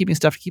more housekeeping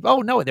stuff to keep. Oh,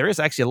 no, there is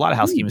actually a lot of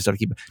housekeeping stuff to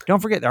keep. Don't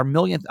forget our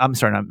millionth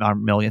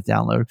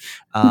download.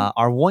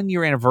 Our 1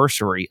 year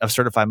anniversary of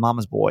Certified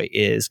Mama's Boy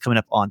is coming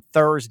up on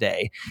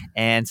Thursday.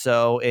 And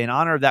so in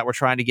honor of that, we're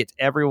trying to get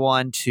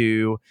everyone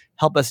to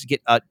help us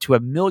get to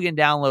 1 million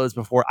downloads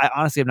before. I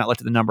honestly have not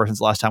looked at the number since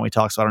the last time we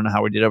talked, so I don't know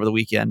how we did over the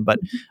weekend. But,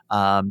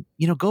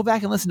 go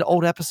back and listen to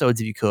old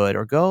episodes if you could,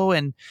 or go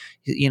and,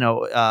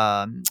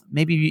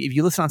 maybe if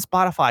you listen on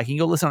Spotify, can you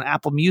go listen on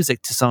Apple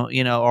Music to some,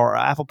 or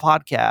Apple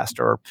Podcast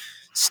or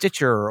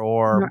Stitcher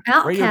or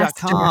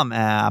radio.com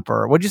app,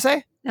 or what'd you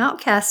say?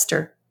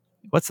 Outcaster.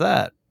 What's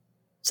that?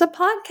 It's a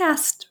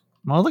podcast.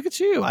 Well, look at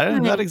you. I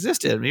didn't know that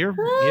existed. You're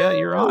on it.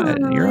 You're on it.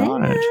 I'm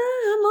on it.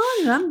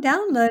 I'm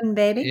downloading,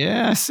 baby.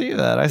 Yeah, I see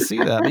that.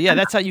 But yeah,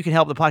 that's how you can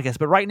help the podcast.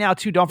 But right now,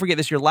 too, don't forget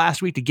this is your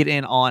last week to get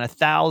in on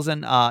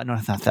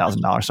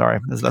 $1,000. Sorry.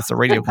 That's the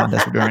radio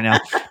contest we're doing right now.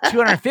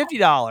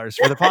 $250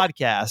 for the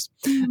podcast.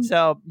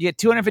 So you get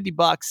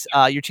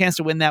 $250. Your chance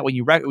to win that when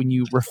you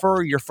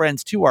refer your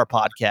friends to our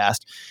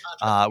podcast.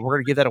 We're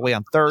going to give that away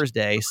on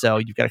Thursday. So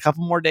you've got a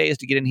couple more days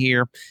to get in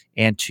here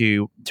and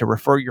to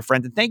refer your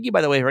friends. And thank you,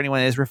 by the way, for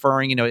anyone that is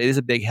referring. It is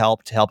a big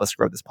help to help us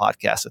grow this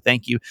podcast. So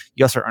thank you.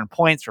 You also earn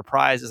points for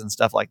prizes and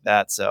stuff like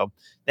that. So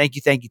thank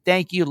you.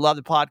 Love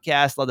the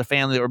podcast. Love the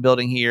family that we're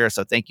building here.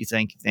 So thank you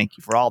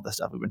for all the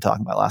stuff we've been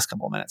talking about the last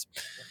couple of minutes.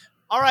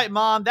 All right,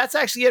 Mom, that's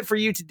actually it for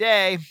you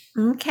today.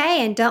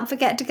 Okay. And don't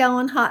forget to go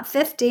on Hot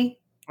 50.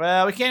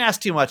 Well, we can't ask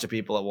too much of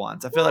people at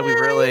once. I feel like we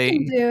really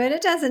you can do it.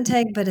 It doesn't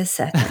take but a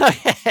second.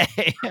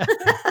 Okay.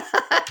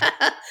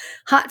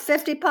 Hot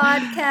 50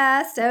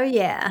 podcast. Oh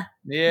yeah.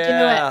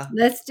 Yeah. Do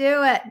it. Let's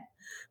do it.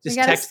 Just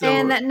we got to stay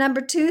in that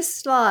number 2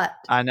 slot.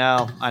 I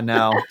know.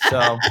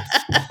 So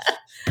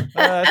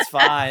that's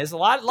fine. There's a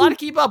lot to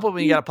keep up with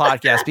when you got a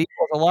podcast. People,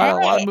 a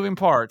lot of moving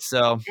parts.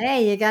 So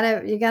hey, you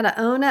gotta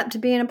own up to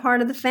being a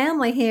part of the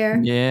family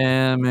here.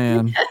 Yeah,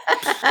 man.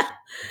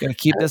 Gotta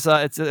keep this.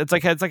 It's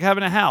like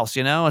having a house.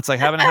 It's like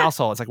having a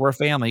household. It's like we're a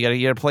family.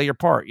 You gotta play your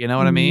part. You know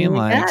what I mean?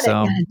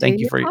 Thank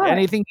you for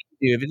anything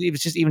you do. If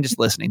it's just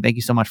listening. Thank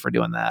you so much for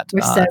doing that.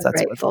 We're so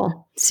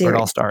grateful. That's where it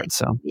all starts.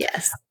 So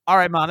yes. All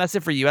right, Mom. That's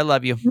it for you. I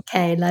love you.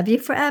 Okay, love you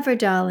forever,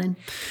 darling.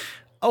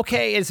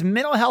 Okay, it's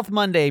Mental Health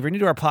Monday. If you're new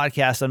to our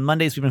podcast, on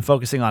Mondays we've been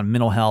focusing on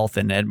mental health,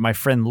 and my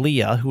friend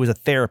Leah, who is a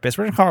therapist,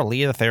 we're going to call her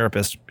Leah the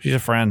therapist. She's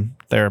a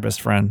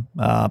therapist friend,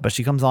 but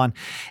she comes on,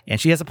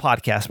 and she has a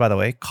podcast, by the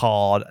way,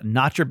 called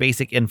Not Your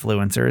Basic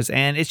Influencers,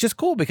 and it's just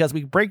cool because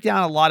we break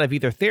down a lot of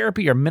either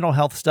therapy or mental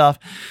health stuff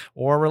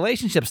or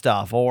relationship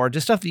stuff or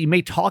just stuff that you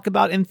may talk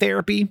about in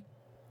therapy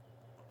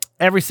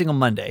every single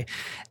Monday.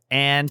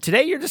 And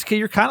today you're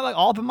kind of like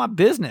all up in my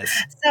business.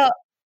 So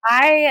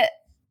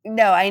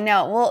No, I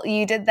know. Well,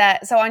 you did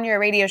that. So on your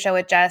radio show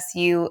with Jess,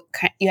 you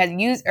had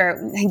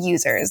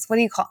users. What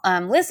do you call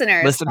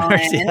listeners? Call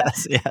in.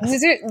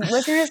 Yes.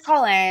 Listeners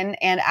call in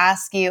and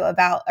ask you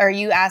about, or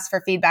you ask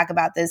for feedback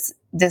about this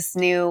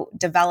new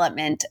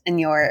development in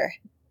your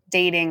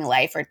dating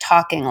life or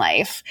talking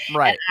life.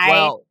 Right.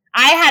 And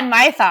I had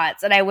my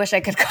thoughts, and I wish I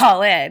could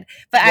call in,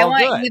 but I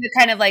want you to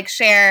kind of like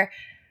share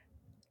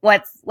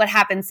what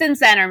happened since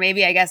then, or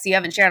maybe I guess you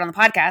haven't shared on the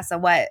podcast. So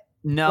what?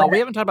 No, we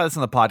haven't talked about this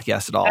on the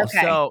podcast at all.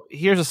 Okay. So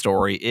here's a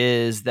story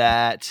is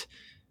that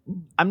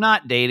I'm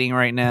not dating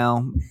right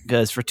now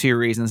because for two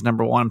reasons.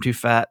 Number one, I'm too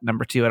fat.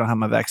 Number two, I don't have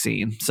my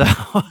vaccine. So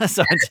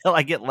until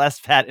I get less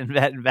fat and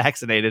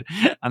vaccinated,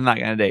 I'm not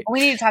going to date. We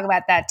need to talk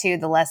about that too,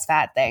 the less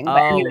fat thing.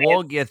 But Oh, anyways.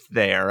 we'll get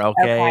there.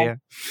 Okay.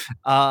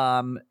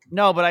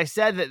 No, but I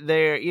said that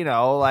there,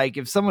 like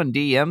if someone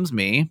DMs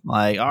me,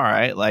 like, all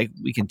right, like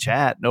we can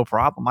chat, no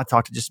problem. I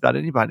talk to just about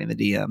anybody in the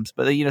DMs.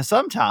 But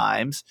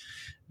sometimes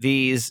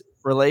these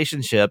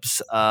relationships,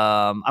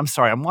 I'm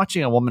sorry, I'm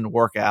watching a woman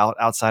work out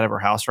outside of her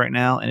house right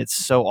now, and it's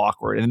so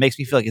awkward. And it makes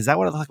me feel like, is that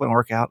what I look like when I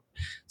work out?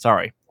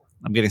 Sorry,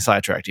 I'm getting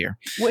sidetracked here.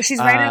 What, she's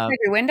right outside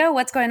your window?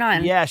 What's going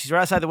on? Yeah, she's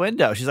right outside the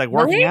window. She's like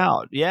working Really?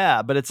 out.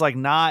 Yeah, but it's how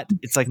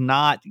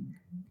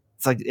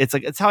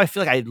I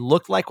feel like I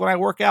look like when I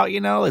work out,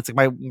 It's like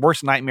my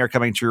worst nightmare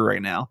coming true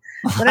right now.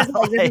 What is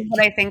like, this is what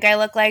I think I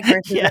look like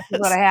versus this is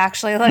what I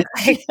actually look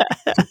like.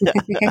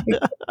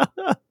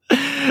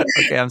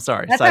 Okay, I'm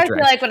sorry. That's how I feel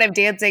like when I'm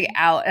dancing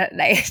out at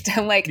night.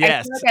 I'm like,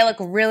 Yes. I feel like I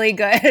look really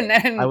good, and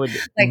then I would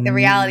like the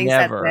reality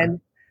sets never,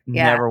 in.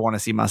 Yeah. never want to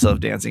see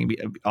myself dancing.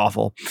 It'd be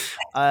awful.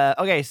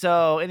 Okay,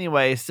 so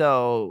anyway,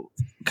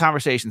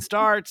 conversation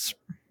starts.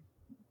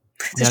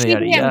 So she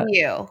DM'd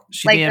you.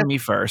 She DM'd me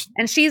first.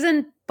 And she's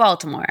in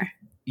Baltimore.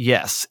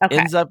 Yes. Okay.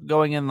 Ends up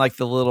going in like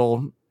the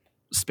little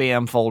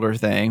spam folder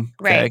thing.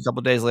 Okay, Right. A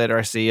couple days later,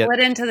 I see it.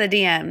 Went into the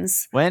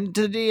DMs. Went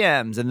to the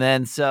DMs, and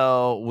then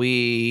so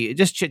we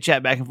just chit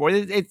chat back and forth.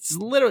 It's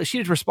literally, she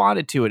had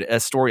responded to a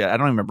story. I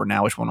don't remember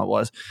now which one it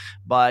was,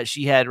 but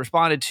she had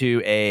responded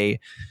to a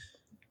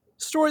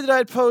story that I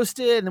had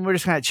posted, and then we're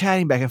just kind of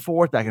chatting back and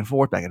forth, back and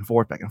forth, back and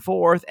forth, back and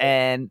forth.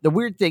 And the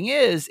weird thing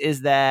is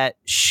that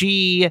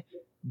she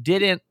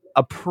didn't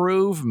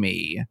approve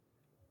me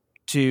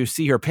to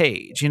see her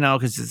page,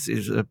 because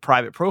it's a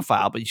private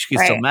profile, but she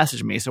can still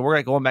message me. So we're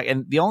like going back,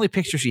 and the only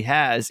picture she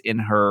has in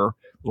her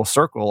little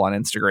circle on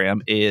Instagram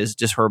is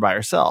just her by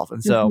herself.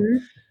 And so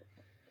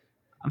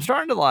I'm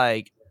starting to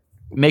like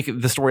make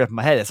the story up in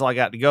my head. That's all I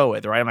got to go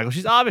with, right? I'm like, well,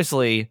 she's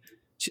obviously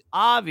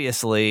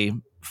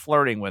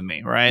flirting with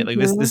me, right? Like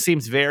this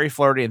seems very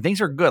flirty, and things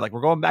are good. Like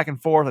we're going back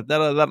and forth,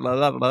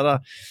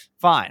 like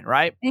fine,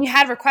 right? And you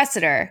had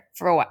requested her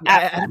for a while.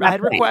 I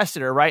had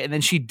requested her, right? And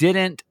then she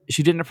didn't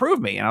approve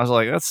me, and I was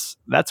like,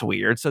 that's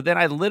weird. So then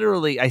I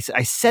literally I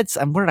said,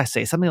 what did I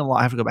say? Something along,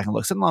 I have to go back and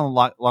look. Something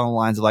along the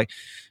lines of like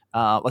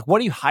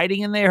what are you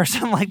hiding in there, or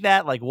something like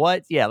that? Like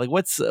what? Yeah, like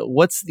what's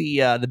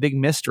the big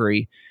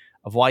mystery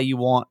of why you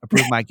won't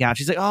approve my account?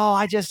 She's like, oh,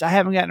 I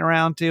haven't gotten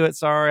around to it.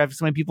 Sorry, I have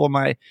so many people in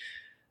my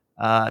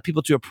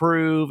people to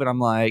approve. And I'm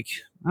like,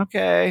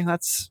 okay,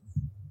 that's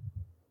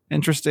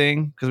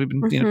interesting, because we've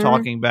been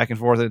talking back and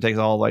forth, and it takes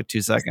all like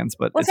 2 seconds,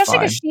 but especially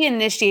because she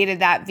initiated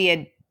that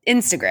via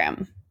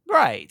Instagram,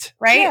 right?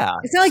 Yeah,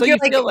 it's not like you're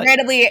like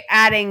randomly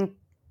adding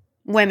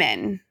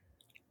women.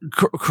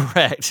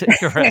 Correct.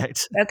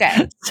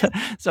 Okay.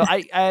 So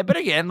I but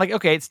again, like,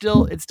 okay, it's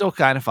still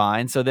kind of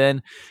fine. So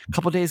then a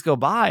couple of days go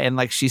by, and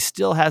like she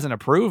still hasn't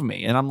approved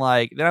me, and I'm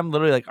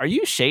literally like, are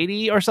you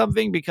shady or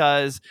something?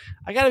 Because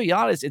I got to be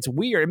honest, it's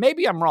weird. And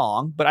maybe I'm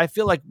wrong, but I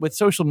feel like with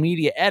social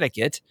media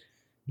etiquette,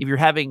 if you're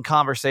having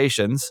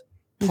conversations,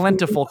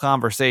 plentiful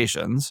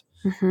conversations,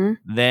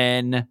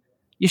 then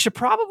you should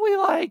probably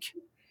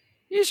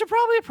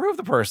approve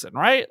the person,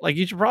 right? Like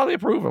you should probably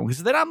approve them,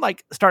 because then I'm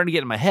like starting to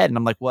get in my head, and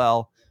I'm like,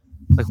 well,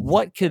 like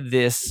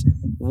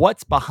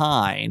what's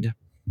behind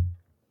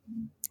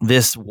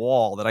this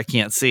wall that I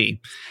can't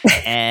see?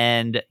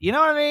 And you know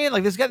what I mean?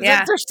 Like there's got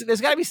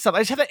to be something.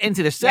 I just have to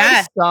enter. There's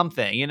got to be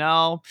something,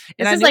 And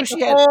this is like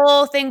the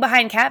whole thing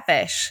behind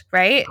Catfish,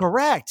 right?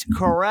 Correct.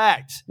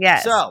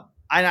 Yes. So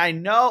I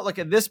know, like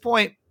at this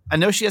point, I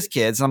know she has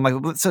kids, and I'm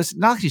like, so it's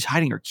not like she's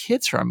hiding her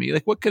kids from me.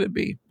 Like, what could it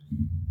be?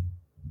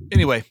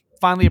 Anyway,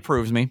 finally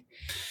approves me,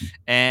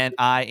 and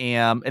I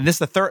am, and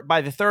this is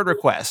the third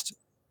request,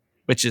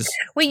 which is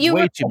way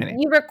too many.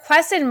 You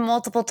requested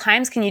multiple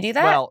times. Can you do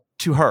that? Well,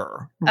 to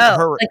her.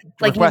 Oh,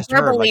 like you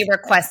verbally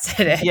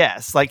requested it.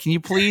 Yes. Like, can you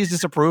please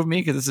just approve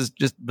me? Because this is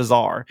just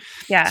bizarre.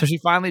 Yeah. So she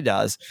finally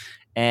does.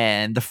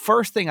 And the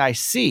first thing I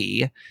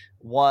see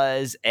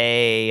was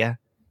a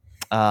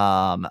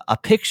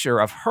picture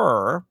of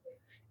her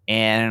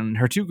and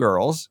her two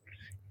girls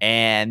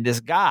and this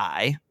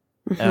guy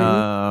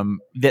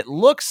that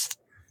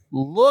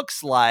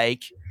looks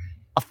like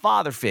a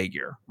father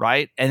figure,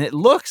 right? And it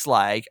looks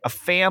like a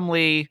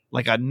family,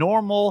 like a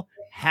normal,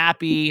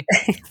 happy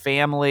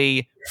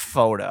family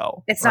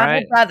photo. It's not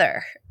her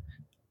brother.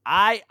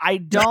 I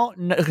don't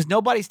know, because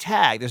nobody's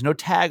tagged. There's no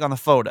tag on the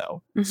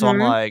photo. So I'm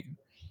like,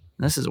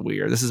 this is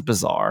weird. This is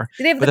bizarre.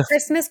 Do they have the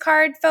Christmas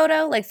card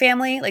photo, like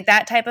family, like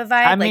that type of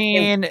vibe? I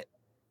mean,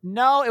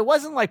 no, it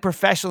wasn't like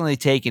professionally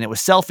taken. It was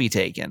selfie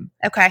taken.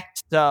 Okay.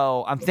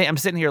 So I'm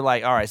sitting here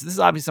like, all right, so this is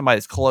obviously somebody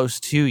that's close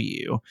to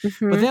you.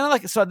 But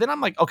then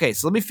I'm like, okay,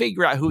 so let me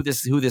figure out who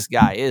this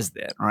guy is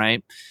then,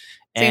 right?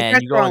 So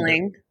and you start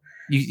scrolling.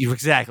 You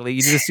exactly.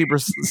 You do the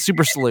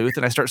super sleuth,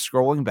 and I start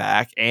scrolling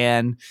back,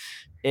 and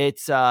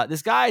it's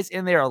this guy's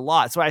in there a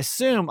lot. So I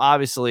assume,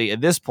 obviously,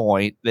 at this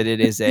point, that it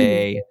is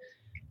a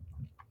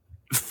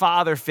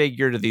father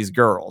figure to these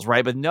girls,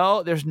 right? But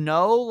no, there's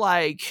no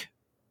like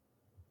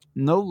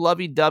no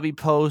lovey-dovey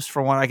post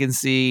from what I can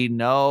see,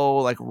 no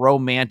like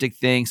romantic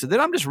thing. So then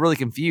I'm just really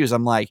confused.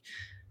 I'm like,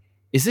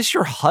 is this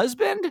your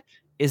husband?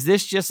 Is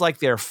this just like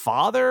their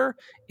father?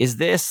 Is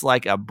this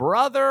like a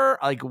brother?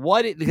 Like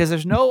what? Because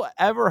there's no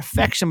ever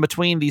affection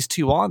between these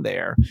two on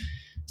there.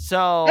 So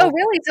Oh,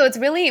 really? So it's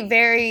really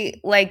very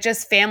like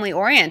just family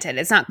oriented.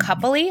 It's not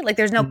coupley. Like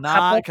there's no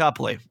not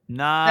couple. coupley.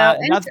 Not,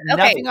 No,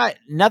 nothing.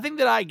 Nothing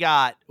that I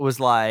got was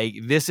like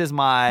this is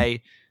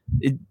my.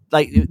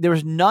 Like there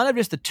was none of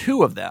just the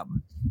two of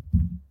them.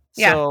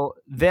 Yeah. So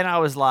then I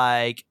was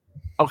like,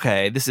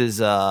 okay, this is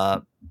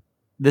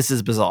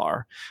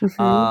bizarre.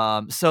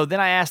 Mhm. So then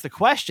I asked the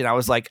question. I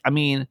was like, I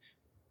mean,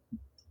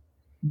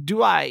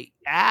 do I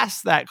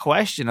ask that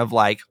question of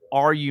like,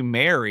 are you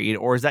married,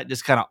 or is that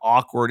just kind of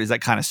awkward? Is that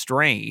kind of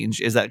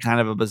strange? Is that kind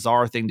of a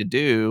bizarre thing to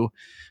do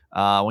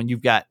when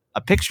you've got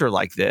a picture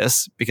like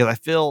this? Because I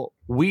feel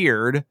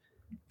weird,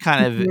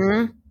 kind of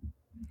Mhm.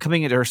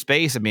 coming into her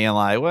space and being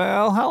like,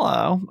 well,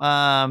 hello.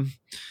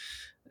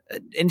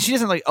 And she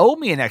doesn't like owe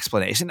me an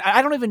explanation.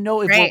 I don't even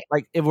know if Right.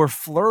 we're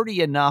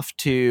flirty enough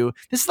to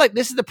this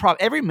is the problem.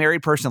 Every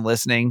married person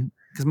listening,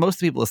 because most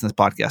people listening to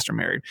this podcast are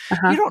married.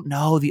 Uh-huh. You don't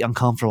know the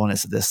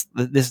uncomfortableness of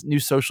this new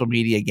social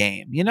media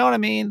game. You know what I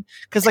mean?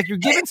 Because like you're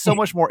given so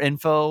much more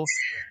info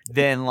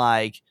than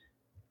like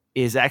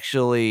is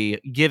actually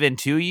given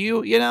to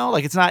you. You know,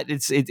 like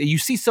you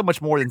see so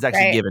much more than's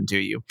actually Right. given to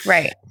you.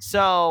 Right.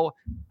 So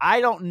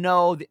I don't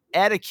know the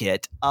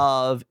etiquette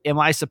of, am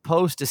I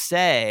supposed to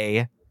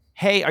say,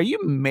 hey, are you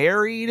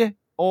married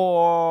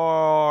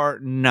or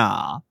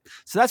nah?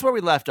 So that's where we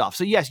left off.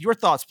 So yes, your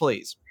thoughts,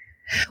 please.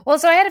 Well,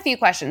 so I had a few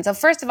questions. So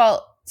first of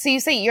all, so you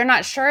say you're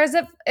not sure as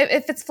if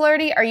it's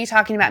flirty. Are you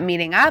talking about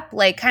meeting up?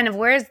 Like kind of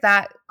where's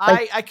that?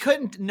 Like, I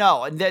couldn't,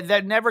 no,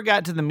 that never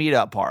got to the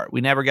meetup part.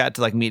 We never got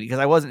to like meeting because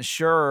I wasn't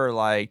sure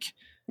like.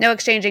 no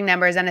exchanging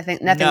numbers, anything,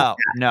 nothing.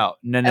 No.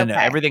 Okay.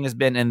 Everything has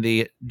been in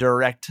the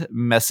direct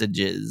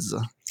messages.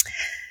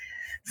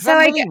 So I'm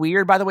I really get,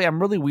 weird, by the way. I'm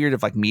really weird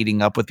of like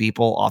meeting up with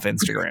people off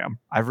Instagram.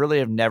 I really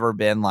have never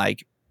been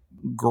like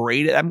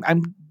great at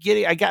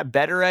I got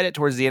better at it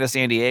towards the end of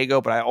San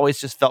Diego, but I always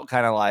just felt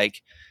kind of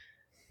like,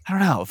 I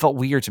don't know, it felt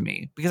weird to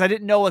me because I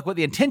didn't know like what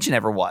the intention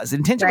ever was. The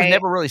intention was Right.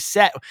 never really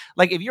set.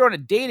 Like if you're on a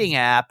dating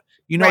app,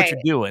 you know what Right.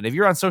 you're doing. If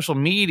you're on social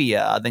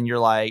media, then you're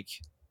like,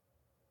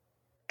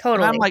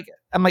 totally. and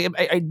I'm like,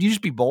 you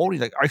just be bold.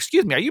 He's like,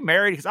 excuse me, are you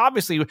married? Because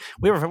obviously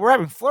we're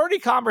having flirty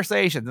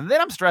conversations, and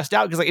then I'm stressed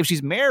out because like if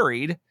she's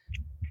married,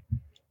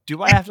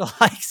 do I have to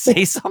like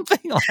say something?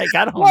 Like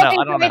I don't know. I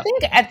don't know. I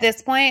think at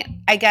this point,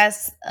 I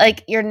guess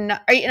like you're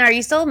not. Are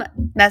you still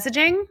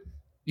messaging?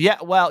 Yeah,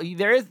 well,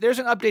 there's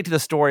an update to the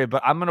story,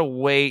 but I'm gonna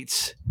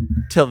wait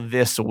till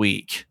this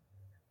week.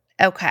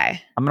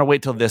 Okay. I'm gonna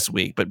wait till this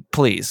week, but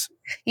please.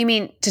 You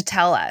mean to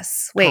tell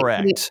us? Wait.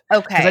 Correct.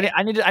 Okay.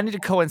 I need to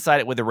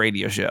coincide it with the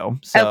radio show.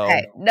 So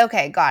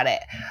Okay. Got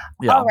it.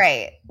 yeah. All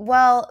right.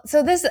 Well,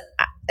 so this,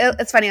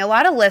 it's funny. A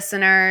lot of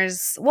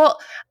listeners, well,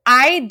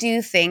 I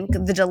do think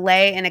the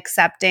delay in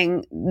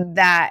accepting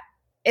that,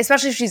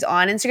 especially if she's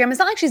on Instagram, it's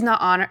not like she's not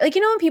on, like,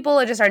 you know, when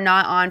people just are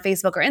not on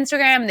Facebook or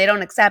Instagram and they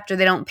don't accept or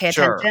they don't pay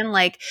Sure. attention,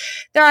 like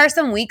there are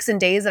some weeks and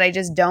days that I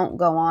just don't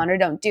go on or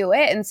don't do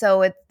it. And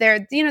so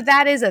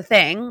that is a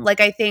thing.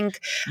 Like, I think,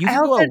 You I can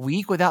hope go a that-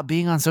 week without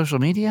being on social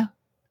media?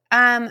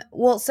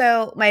 well,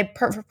 so my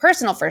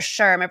personal for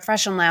sure, my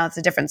professional now, it's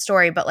a different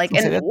story, but like,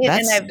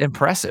 That's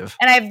impressive.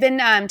 and I've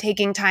been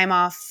taking time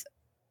off.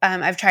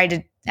 I've tried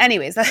to,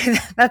 anyways,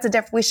 that's a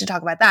different, we should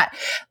talk about that.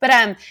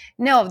 But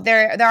no,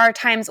 there are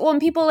times when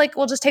people like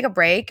will just take a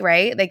break,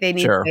 right? Like they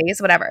need Sure. space,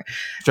 whatever.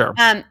 Sure.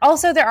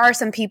 Also there are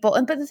some people,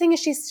 but the thing is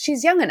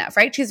she's young enough,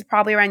 right? She's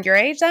probably around your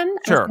age then.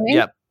 Sure.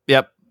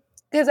 Yep.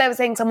 Because I was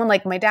saying someone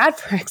like my dad,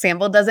 for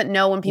example, doesn't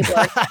know when people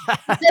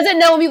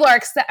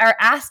are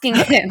asking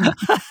him.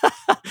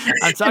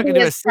 I'm talking be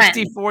to a his friend.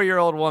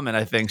 64-year-old woman,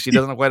 I think. She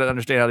doesn't quite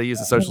understand how to use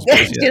the social She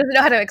space yet. doesn't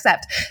know how to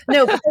accept.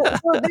 No, but so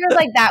there's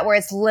like that where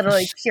it's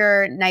literally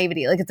pure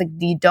naivety. Like it's like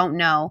you don't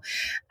know.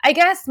 I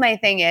guess my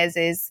thing is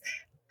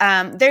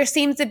there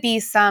seems to be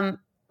some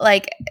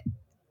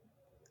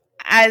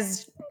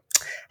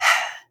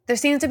there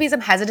seems to be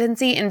some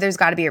hesitancy and there's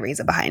got to be a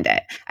reason behind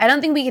it. I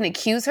don't think we can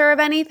accuse her of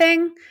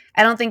anything.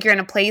 I don't think you're in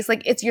a place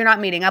like you're not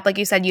meeting up. Like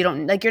you said,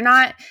 you're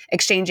not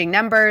exchanging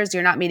numbers.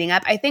 You're not meeting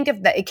up. I think if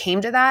it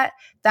came to that,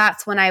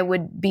 that's when I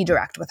would be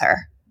direct with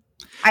her.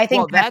 I think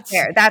Well, that's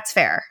fair. That's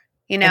fair.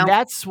 You know, And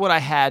that's what I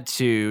had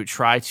to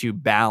try to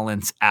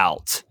balance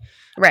out.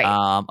 right.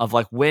 Of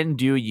like, when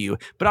do you?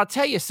 But I'll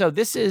tell you, so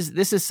this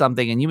is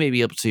something, and you may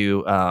be able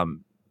to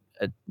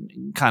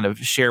kind of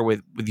share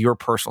with your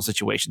personal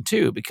situation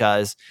too,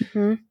 because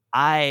Mhm.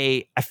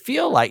 I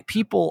feel like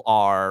people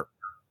are.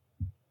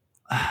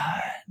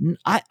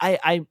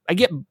 I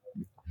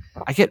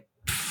get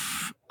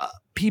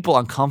people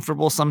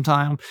uncomfortable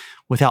sometimes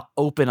with how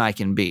open I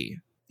can be.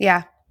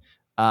 Yeah.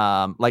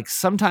 Like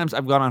sometimes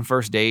I've gone on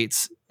first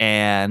dates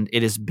and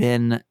it has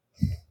been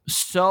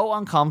so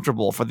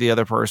uncomfortable for the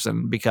other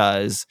person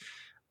because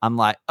I'm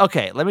like,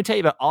 okay, let me tell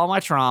you about all my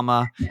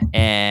trauma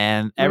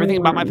and everything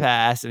about my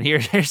past. And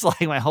here's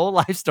like my whole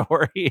life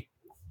story.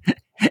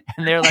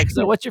 And they're like,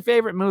 so what's your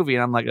favorite movie?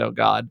 And I'm like, oh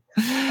God.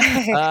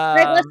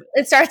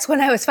 It starts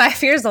when I was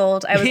 5 years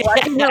old. I was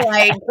watching The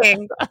Lion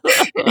King.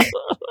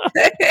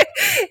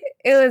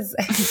 It was.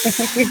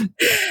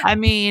 I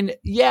mean,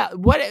 yeah.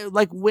 What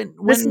like when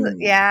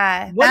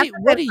yeah.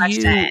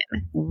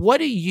 What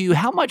do you?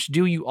 How much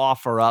do you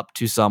offer up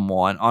to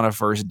someone on a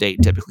first date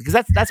typically?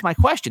 Because that's my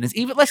question. Is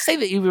even let's say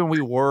that even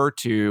we were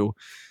to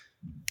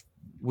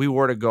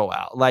go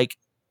out, like.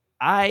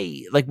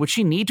 Would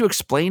she need to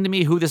explain to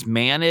me who this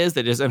man is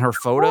that is in her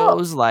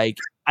photos? Like,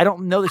 I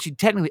don't know that she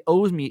technically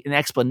owes me an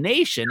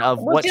explanation of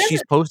what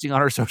she's posting on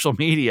her social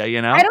media,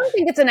 you know? I don't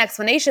think it's an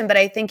explanation, but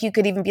I think you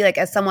could even be like,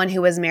 as someone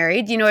who was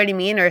married, you know what I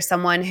mean? Or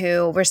someone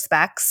who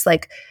respects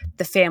like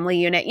the family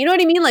unit, you know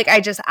what I mean? Like,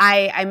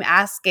 I'm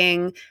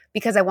asking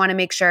because I want to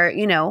make sure,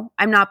 you know,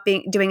 I'm not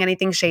doing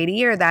anything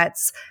shady or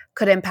that's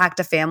could impact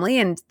a family.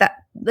 And that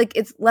like,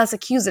 it's less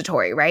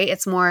accusatory, right?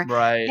 It's more,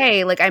 right.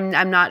 Hey, like,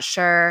 I'm not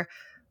sure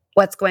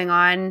what's going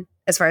on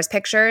as far as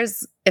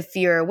pictures, if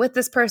you're with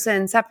this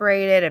person,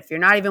 separated, if you're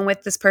not even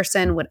with this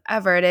person,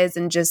 whatever it is.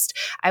 And just,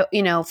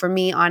 for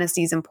me,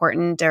 honesty is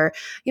important, or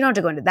you don't have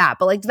to go into that,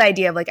 but like the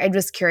idea of like, I'm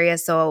just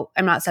curious. So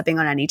I'm not stepping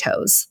on any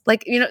toes.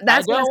 Like,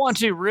 that's I don't want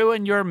to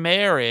ruin your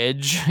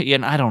marriage.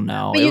 I don't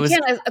know.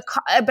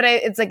 But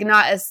it's like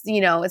not as,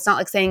 it's not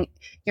like saying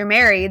you're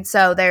married.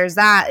 So there's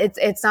that.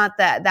 It's not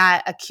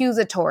that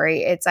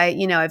accusatory. It's,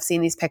 I've seen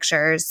these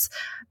pictures.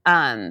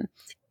 And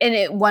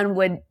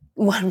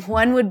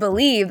one would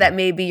believe that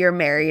maybe you're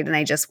married and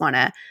I just want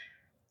to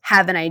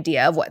have an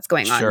idea of what's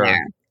going on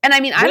there. And I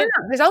mean, I don't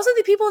know. There's also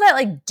the people that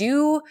like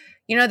do,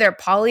 they're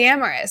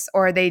polyamorous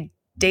or they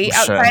date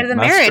outside of the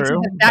marriage.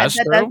 That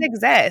does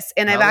exist.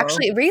 And I've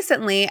actually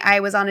recently,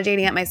 I was on a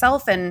dating app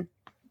myself, and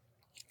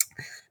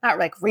not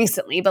like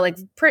recently, but like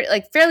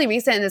fairly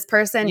recent. And this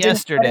person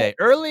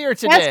earlier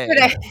today,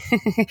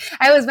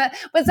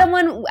 but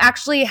someone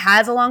actually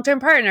has a long-term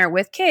partner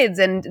with kids,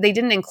 and they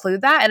didn't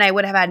include that, and I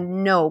would have had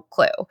no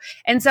clue.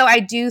 And so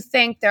I do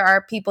think there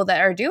are people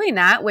that are doing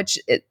that, which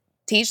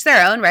teach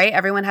their own, right?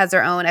 Everyone has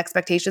their own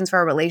expectations for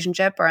a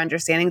relationship or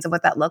understandings of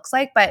what that looks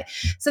like. But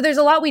so there's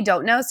a lot we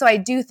don't know. So I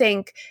do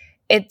think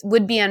it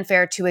would be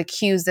unfair to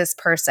accuse this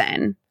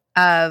person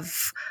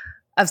of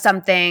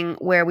something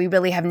where we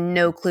really have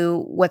no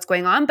clue what's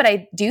going on. But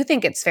I do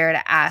think it's fair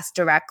to ask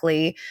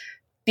directly,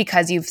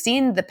 because you've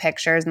seen the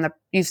pictures and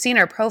you've seen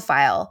her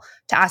profile,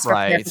 to ask for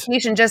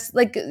clarification, just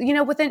like,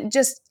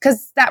 just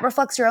because that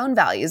reflects your own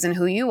values and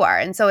who you are.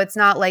 And so it's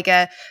not like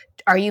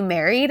are you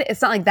married?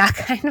 It's not like that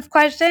kind of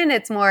question.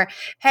 It's more,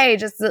 hey,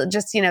 just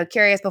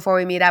curious before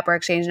we meet up or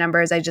exchange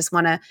numbers. I just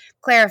want to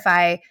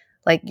clarify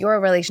like your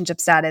relationship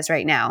status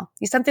right now.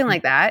 Something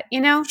like that,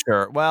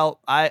 Sure. Well,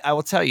 I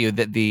will tell you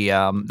that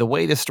the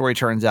way this story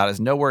turns out is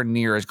nowhere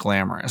near as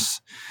glamorous.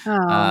 So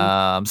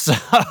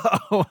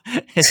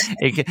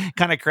it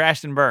kind of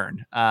crashed and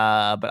burned.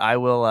 But I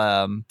will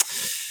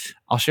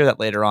I'll share that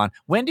later on.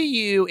 When do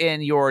you,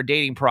 in your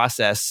dating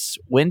process,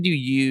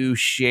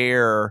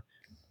 share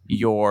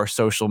your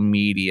social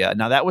media?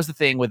 Now, that was the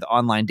thing with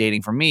online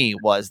dating for me,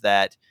 was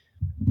that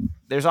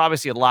there's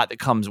obviously a lot that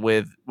comes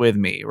with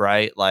me,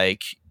 right?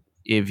 Like,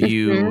 if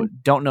you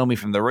don't know me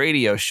from the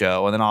radio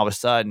show, and then all of a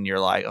sudden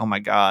you're like, oh my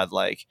God,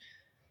 like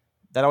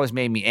that always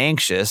made me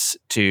anxious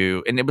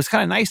and it was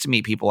kind of nice to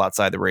meet people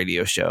outside the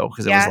radio show,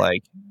 because it was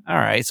like, all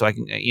right, so I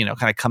can,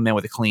 kind of come in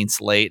with a clean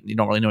slate and you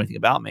don't really know anything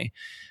about me.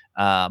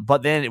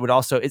 But then it would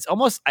also, it's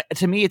almost,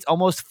 to me, it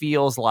almost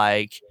feels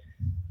like,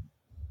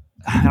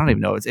 I don't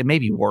even know, it may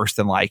be worse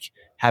than like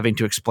having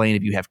to explain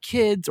if you have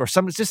kids or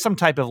it's just some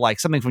type of like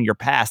something from your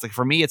past. Like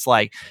for me, it's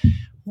like,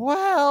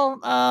 well,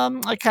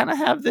 I kind of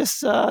have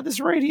this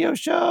radio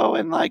show,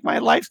 and like my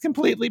life's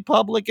completely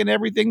public, and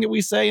everything that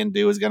we say and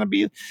do is going to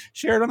be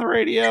shared on the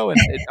radio,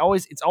 and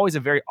it's always a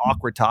very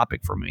awkward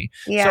topic for me.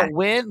 Yeah. So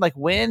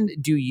when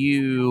do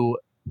you?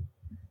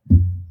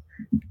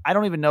 I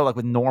don't even know, like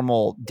with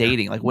normal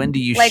dating, like when do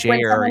you like share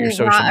your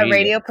social not media? A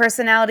radio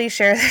personality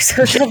share their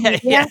social media?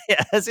 Yeah.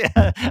 I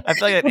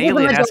feel like an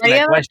alien asked me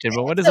that question,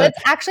 but what is it? It's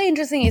actually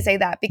interesting you say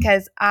that,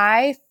 because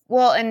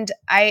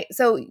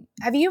so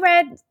have you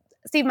read,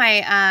 Steve,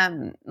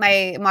 my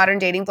my modern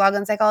dating blog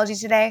on Psychology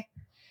Today?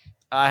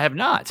 I have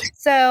not.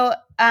 So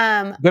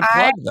good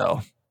plug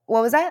though.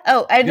 What was that?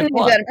 Oh, I didn't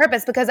do that on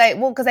purpose, because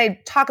I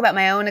talk about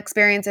my own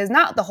experiences,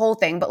 not the whole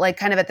thing, but like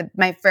kind of at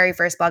my very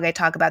first blog, I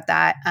talk about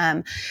that.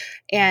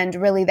 And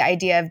really the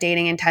idea of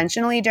dating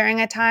intentionally during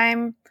a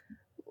time,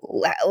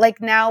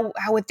 like now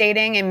how with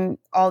dating and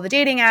all the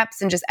dating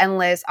apps and just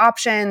endless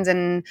options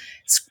and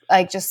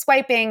like just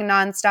swiping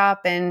nonstop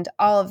and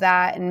all of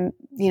that, and,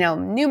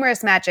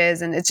 numerous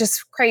matches, and it's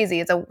just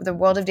crazy. The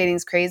world of dating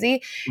is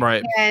crazy.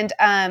 Right. And,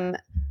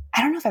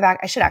 I don't know if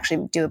I should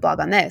actually do a blog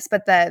on this,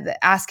 but the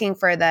asking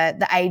for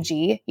the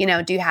IG,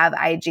 do you have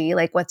IG?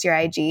 Like, what's your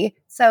IG?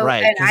 So,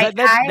 right.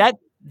 And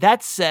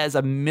that says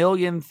a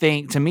million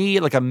things to me,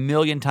 like a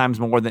million times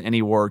more than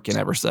any word can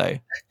ever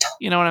say.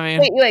 You know what I mean?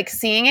 Wait, you like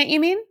seeing it, you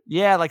mean?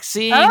 Yeah, like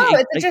seeing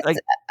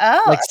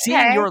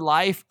seeing your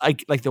life,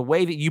 like the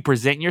way that you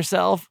present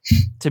yourself.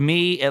 To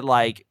me,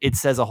 it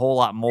says a whole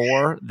lot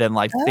more than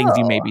like things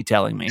you may be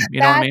telling me. You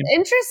know what I mean? That's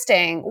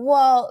interesting.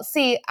 Well,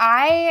 see,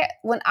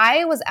 when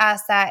I was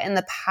asked that in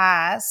the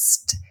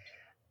past,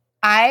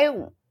 I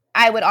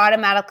would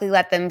automatically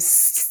let them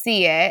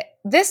see it.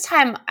 This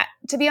time,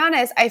 to be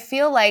honest, I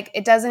feel like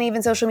it doesn't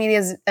even, social media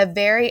is a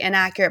very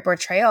inaccurate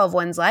portrayal of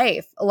one's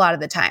life a lot of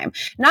the time.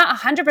 Not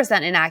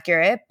 100%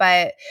 inaccurate,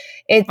 but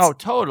it's... Oh,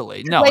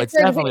 totally. No, it's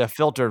definitely a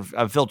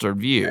filtered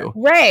view.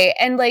 Right.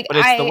 And but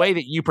it's the way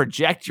that you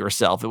project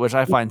yourself, which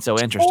I find so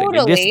interesting.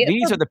 Totally.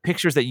 These are the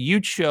pictures that you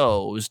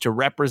chose to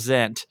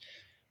represent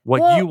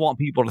what you want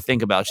people to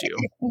think about you.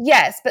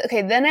 Yes, but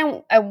okay,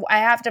 then I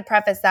have to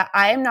preface that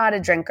I am not a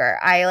drinker.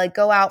 I like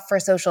go out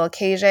for social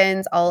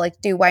occasions. I'll like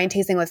do wine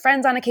tasting with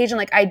friends on occasion.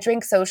 Like I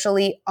drink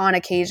socially on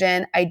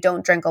occasion. I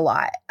don't drink a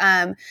lot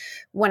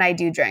when I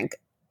do drink.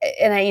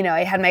 And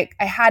I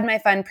had my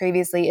fun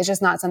previously. It's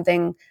just not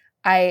something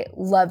I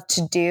love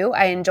to do.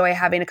 I enjoy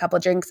having a couple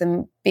of drinks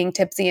and being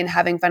tipsy and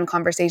having fun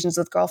conversations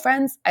with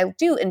girlfriends. I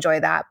do enjoy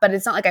that, but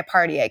it's not like I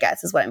party, I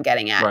guess, is what I'm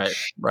getting at.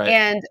 Right.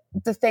 And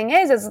the thing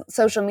is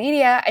social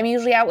media, I'm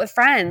usually out with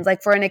friends,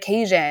 like for an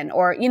occasion,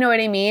 or you know what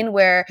I mean?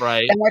 Where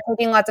then we're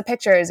taking lots of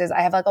pictures.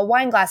 I have like a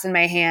wine glass in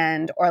my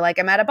hand, or like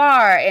I'm at a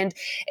bar. And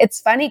it's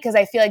funny because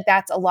I feel like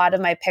that's a lot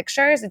of my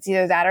pictures. It's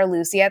either that or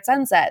Lucy at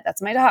sunset.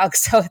 That's my dog.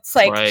 So it's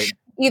like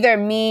either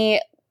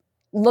me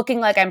looking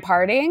like I'm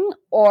partying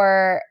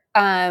or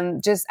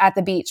just at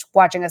the beach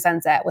watching a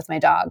sunset with my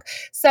dog.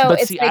 So but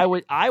it's see,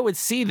 like, I would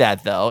see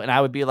that though, and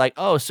I would be like,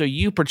 oh, so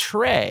you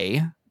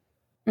portray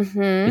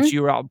that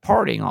you were out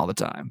partying all the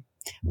time,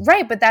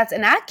 right? But that's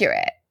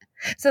inaccurate.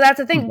 So that's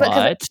the thing.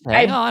 But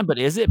hang on, but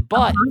is it?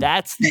 But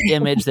that's the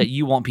image that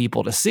you want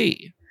people to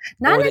see,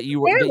 not or that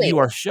you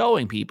are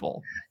showing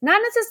people. Not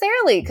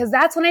necessarily, because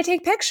that's when I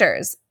take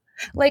pictures.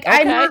 Like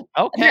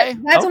okay,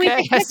 that's when we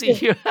take pictures. I see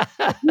you. You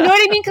know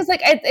what I mean? Because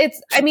like I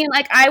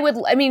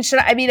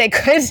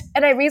could,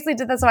 and I recently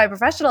did this on my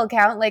professional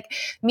account, like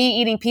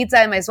me eating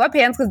pizza in my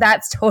sweatpants, because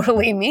that's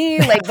totally me.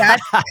 Like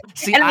that's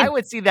see, I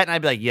would see that and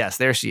I'd be like, yes,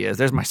 there she is.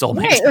 There's my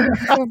soulmate.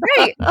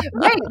 Right.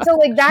 So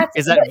like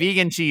is that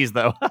vegan cheese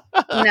though?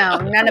 No,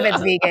 none of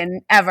it's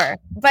vegan ever.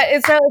 But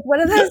it's one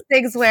of those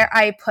things where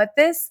I put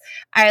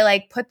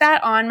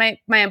that on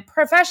my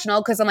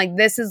professional, because I'm like,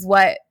 this is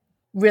what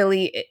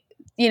really.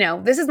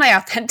 This is my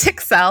authentic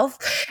self.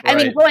 Right. I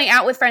mean, going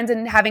out with friends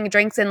and having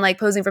drinks and like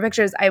posing for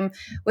pictures, I'm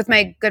with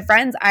my good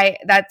friends.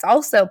 That's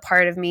also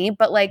part of me.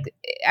 But like,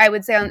 I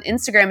would say on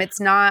Instagram,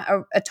 it's not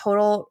a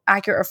total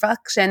accurate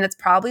reflection. That's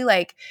probably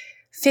like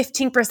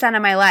 15%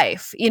 of my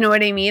life. You know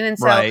what I mean? And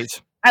so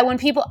when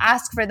people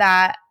ask for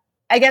that,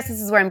 I guess this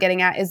is where I'm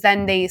getting at, is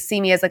then they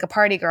see me as like a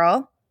party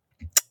girl.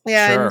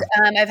 And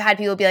I've had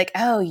people be like,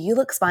 oh, you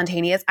look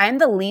spontaneous. I'm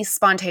the least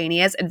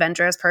spontaneous,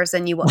 adventurous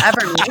person you will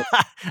ever meet.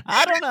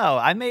 I don't know.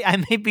 I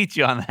may beat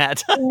you on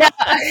that. No,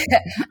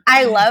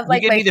 I love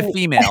like you give me the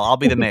female. I'll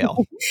be the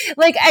male.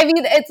 Like, I mean,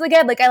 it's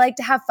again, like I like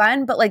to have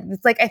fun, but like,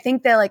 it's like, I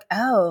think they're like,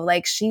 oh,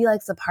 like she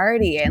likes to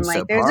party. And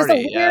like, there's just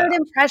a weird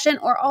impression.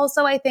 Or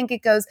also I think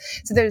it goes,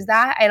 so there's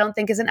that I don't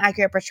think is an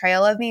accurate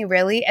portrayal of me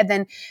really. And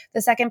then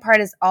the second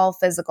part is all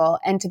physical.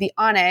 And to be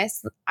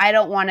honest, I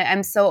don't want to,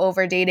 I'm so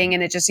over dating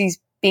and it just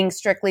being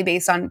strictly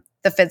based on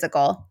the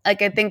physical.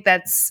 Like, I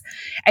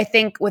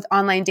think with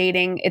online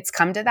dating, it's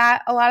come to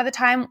that a lot of the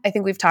time. I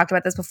think we've talked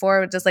about this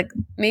before, just like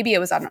maybe it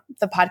was on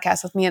the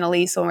podcast with me and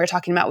Elise when we were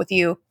talking about with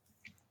you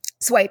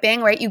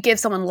swiping, right? You give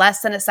someone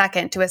less than a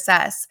second to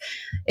assess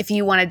if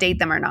you want to date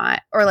them or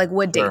not, or like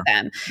would date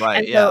them.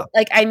 Right. And so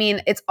like, I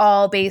mean, it's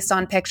all based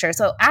on picture.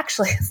 So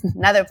actually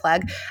another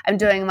plug, I'm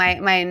doing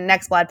my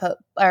next blog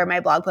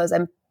post.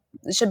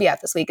 It should be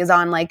out this week, is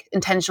on like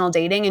intentional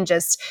dating and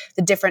just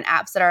the different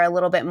apps that are a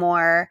little bit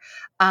more,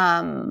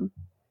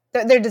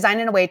 they're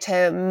designed in a way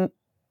to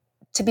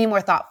be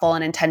more thoughtful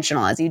and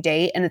intentional as you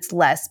date. And it's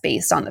less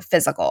based on the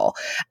physical.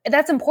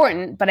 That's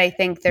important, but I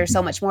think there's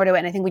so much more to it.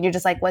 And I think when you're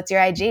just like, what's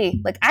your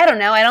IG? Like, I don't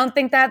know. I don't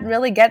think that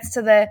really gets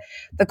to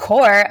the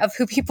core of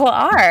who people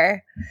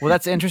are. Well,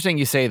 that's interesting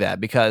you say that,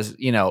 because,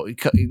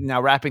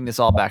 now wrapping this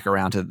all back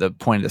around to the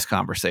point of this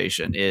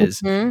conversation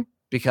is,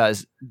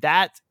 because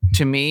that,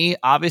 to me,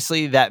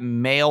 obviously that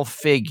male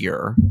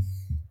figure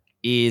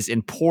is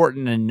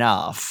important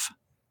enough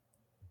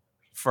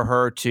for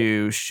her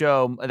to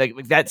show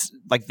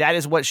that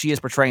is what she is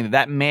portraying,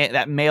 that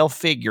male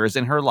figure is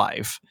in her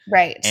life,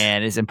 right,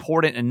 and is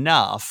important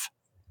enough,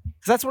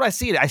 because that's what I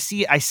see. I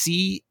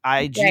see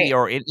IG right.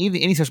 or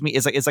even any social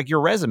media. It's like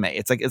your resume.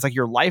 It's like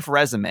your life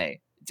resume,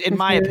 in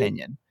my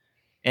opinion.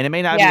 And it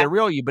may not be the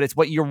real you, but it's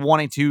what you're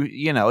wanting to,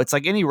 it's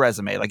like any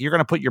resume. Like you're going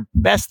to put your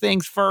best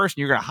things first and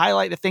you're going to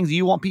highlight the things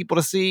you want people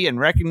to see and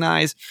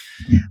recognize.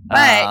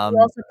 But you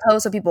also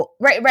post what people,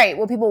 right.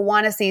 What people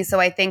want to see. So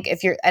I think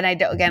if you're, and I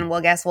don't, again, we'll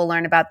guess we'll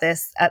learn about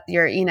this at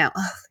your, now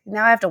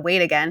I have to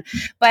wait again,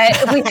 but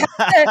we have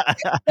to,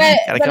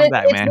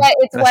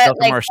 it's what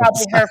like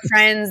probably her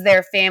friends,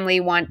 their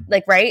family want,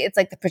 like, right. It's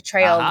like the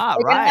portrayal. Like,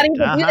 right. How do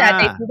people do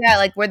that? They do that.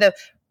 Like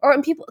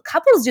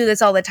couples do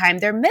this all the time.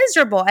 They're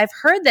miserable. I've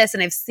heard this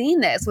and I've seen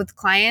this with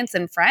clients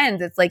and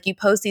friends. It's like you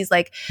post these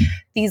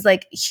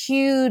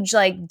huge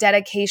like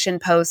dedication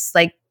posts,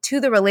 like to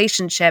the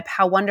relationship,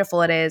 how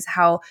wonderful it is,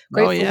 how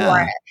grateful you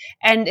are.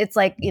 And it's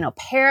like,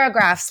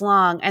 paragraphs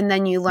long. And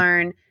then you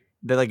learn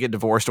they like get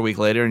divorced a week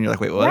later and you're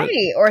like, wait, what?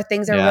 Right. Or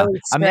things are really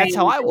strange. I mean, that's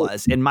how I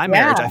was in my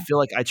marriage. I feel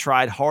like I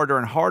tried harder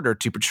and harder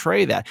to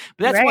portray that.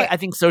 But that's why I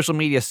think social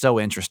media is so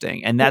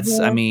interesting. And that's,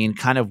 I mean,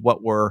 kind of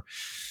what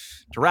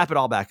to wrap it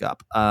all back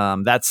up.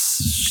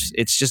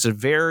 It's just a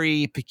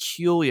very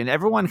peculiar, and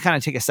everyone kind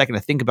of take a second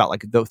to think about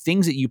like the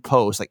things that you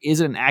post, like,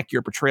 is it an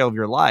accurate portrayal of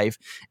your life,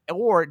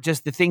 or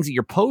just the things that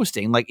you're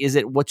posting? Like, is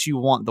it what you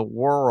want the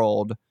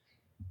world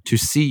to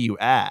see you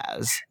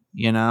as,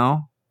 You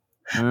have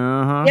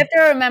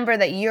to remember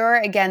that you're,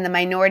 again, the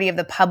minority of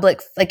the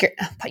public. Like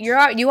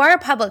you are a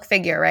public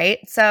figure, right?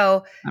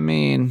 So, I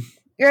mean,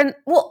 you are.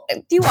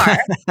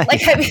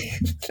 Like, I mean,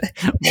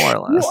 more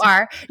or less. You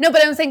are. No,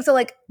 but I'm saying, so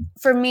like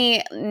for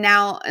me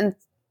now, and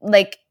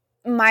like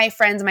my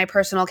friends, my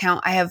personal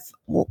account, it's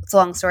a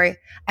long story.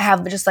 I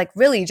have just like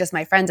really just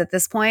my friends at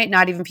this point,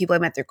 not even people I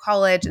met through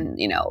college and,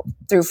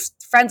 through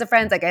friends of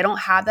friends. Like I don't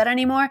have that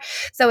anymore.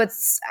 So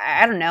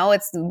I don't know.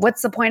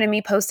 What's the point of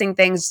me posting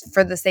things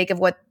for the sake of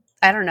what,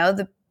 I don't know.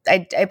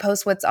 I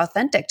post what's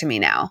authentic to me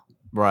now.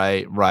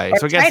 Right.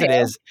 So I guess it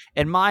is.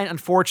 And mine,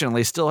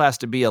 unfortunately, still has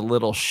to be a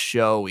little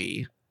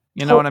showy.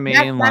 You know what I mean?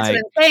 That's what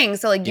I'm saying.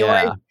 So like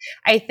yours,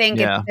 I think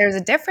there's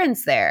a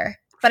difference there.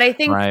 But I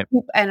think, I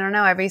don't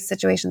know, every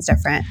situation's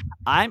different.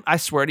 I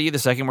swear to you, the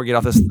second we get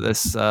off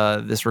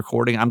this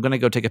recording, I'm going to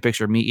go take a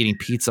picture of me eating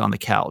pizza on the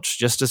couch,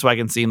 just so I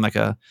can seem like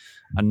a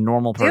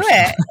normal person. Do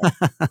it.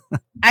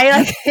 I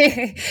like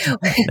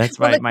that's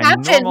my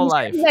normal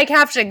life. My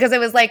caption, because it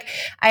was like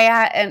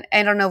and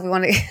I don't know if we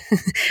want to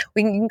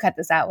we can cut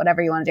this out,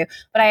 whatever you want to do.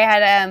 But I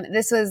had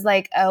this was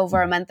like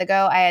over a month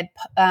ago. I had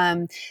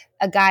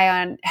a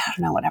guy on, I don't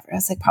know, whatever, it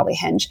was like probably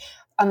Hinge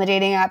on the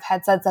dating app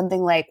had said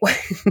something like,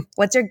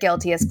 what's your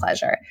guiltiest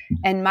pleasure?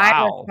 And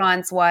my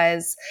response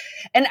was,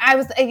 and I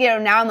was,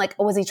 now I'm like,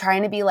 was he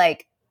trying to be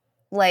like,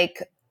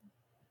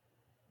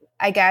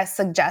 I guess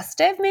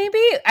suggestive,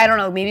 maybe? I don't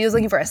know. Maybe he was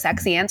looking for a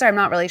sexy answer. I'm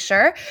not really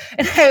sure.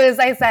 And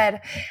I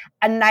said,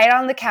 a night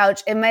on the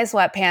couch in my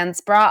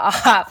sweatpants, bra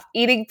off,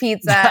 eating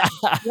pizza,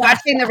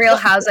 watching The Real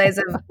Housewives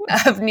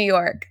of New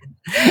York.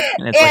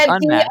 And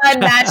he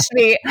unmatched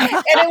me. And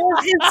it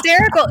was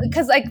hysterical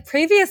because like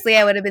previously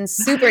I would have been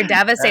super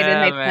devastated in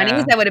my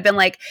 20s. I would have been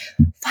like,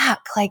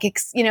 fuck, like,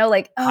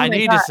 like, oh I my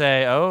need God. to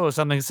say, oh,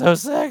 something so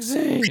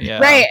sexy. Yeah.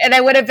 Right. And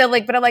I would have been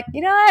like, but I'm like,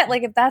 you know what?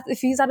 Like if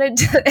he's not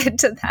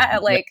into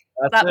that, like,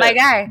 not my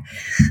guy.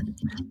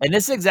 And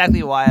this is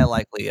exactly why I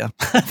like Leah.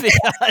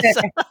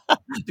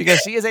 because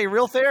she is a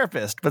real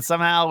therapist, but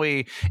somehow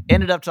we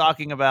ended up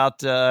talking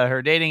about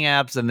her dating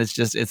apps, and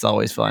it's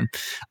always fun.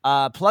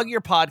 Plug your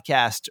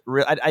podcast.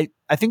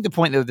 I think the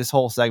point of this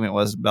whole segment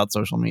was about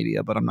social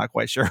media, but I'm not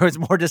quite sure. It's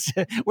more just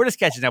we're just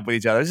catching up with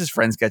each other. It's just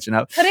friends catching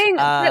up.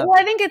 Well,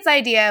 I think it's the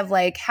idea of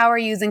like, how are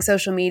you using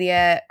social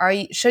media?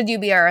 Should you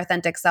be our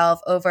authentic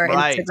self over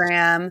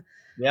Instagram?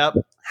 Yep.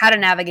 How to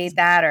navigate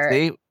that or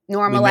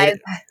normalize?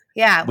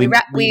 We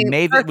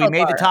made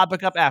the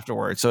topic up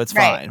afterwards, so it's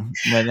fine.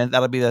 And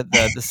that'll be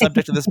the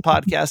subject of this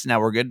podcast. Now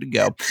we're good to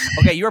go.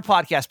 Okay, your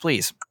podcast,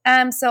 please.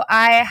 So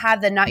I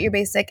have the Not Your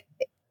Basic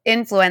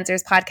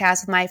Influencers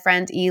podcast with my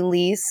friend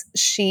Elise.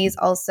 She's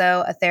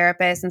also a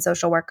therapist and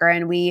social worker,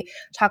 and we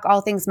talk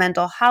all things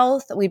mental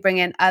health. We bring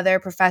in other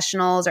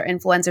professionals or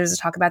influencers to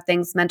talk about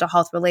things mental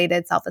health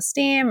related,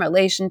 self-esteem,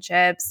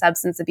 relationships,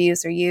 substance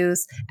abuse or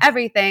use,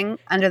 everything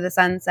under the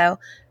sun. So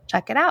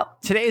check it out.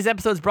 Today's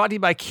episode is brought to you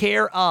by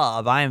Care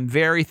Of. I am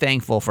very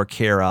thankful for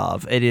Care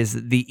Of. It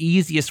is the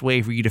easiest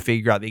way for you to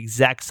figure out the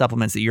exact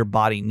supplements that your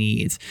body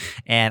needs.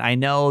 And I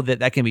know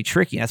that can be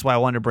tricky. That's why I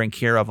wanted to bring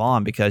Care Of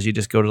on, because you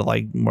just go to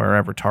like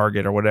wherever,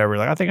 Target or whatever.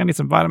 Like, I think I need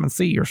some vitamin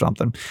C or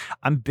something.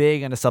 I'm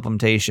big into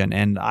supplementation,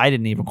 and I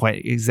didn't even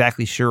quite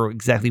sure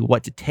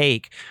what to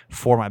take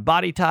for my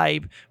body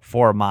type,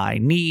 for my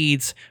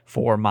needs,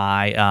 for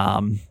my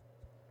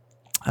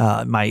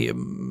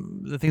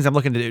the things I'm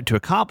looking to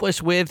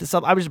accomplish with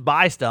some. I would just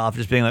buy stuff,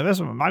 just being like,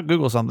 this, I might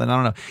Google something. I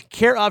don't know.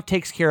 Care Of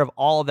takes care of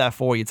all of that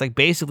for you. It's like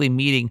basically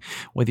meeting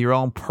with your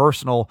own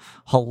personal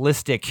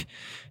holistic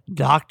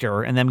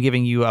doctor and them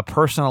giving you a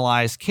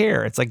personalized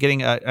care. It's like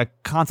getting a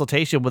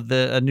consultation with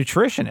a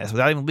nutritionist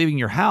without even leaving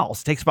your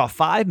house. It takes about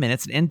 5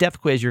 minutes, an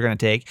in-depth quiz you're going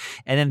to take,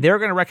 and then they're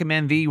going to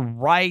recommend the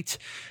right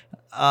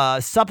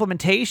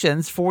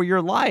supplementations for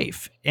your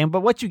life.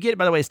 But what you get,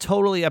 by the way, is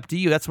totally up to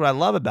you. That's what I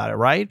love about it,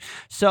 right?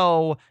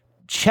 So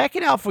check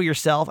it out for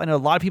yourself. I know a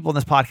lot of people in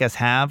this podcast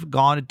have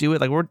gone to do it.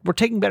 Like we're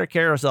taking better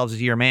care of ourselves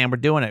this year, man. We're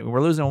doing it.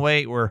 We're losing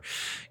weight. We're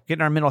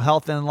getting our mental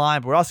health in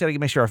line, but we're also got to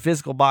make sure our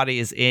physical body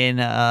is in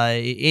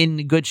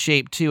good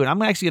shape too. And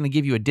I'm actually going to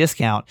give you a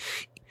discount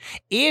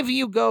if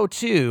you go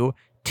to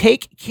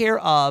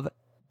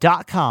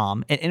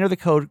takecareof.com and enter the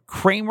code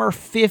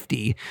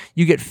Kramer50.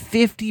 You get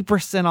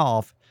 50%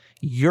 off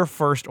your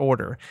first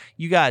order.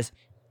 You guys,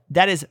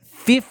 that is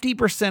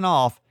 50%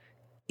 off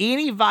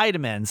any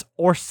vitamins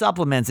or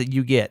supplements that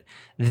you get.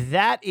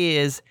 That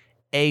is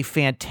a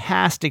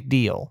fantastic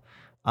deal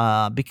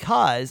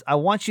because I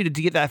want you to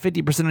get that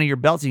 50% under your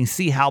belt so you can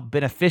see how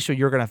beneficial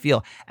you're going to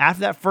feel. After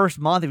that first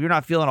month, if you're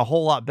not feeling a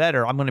whole lot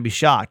better, I'm going to be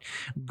shocked.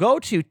 Go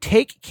to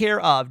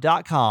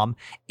takecareof.com,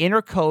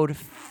 enter code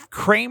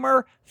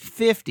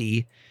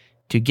Kramer50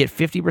 to get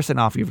 50%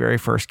 off your very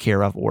first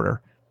Care Of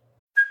order.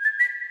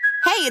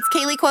 Hey, it's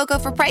Kaylee Cuoco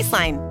for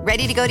Priceline.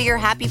 Ready to go to your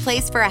happy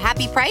place for a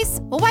happy price?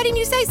 Well, why didn't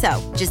you say so?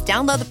 Just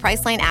download the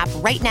Priceline app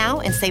right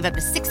now and save up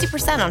to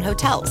 60% on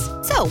hotels.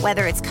 So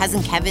whether it's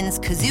Cousin Kevin's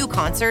Kazoo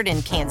Concert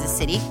in Kansas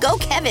City, go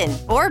Kevin,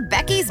 or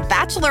Becky's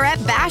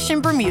Bachelorette Bash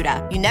in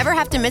Bermuda, you never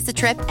have to miss a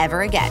trip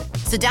ever again.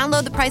 So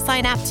download the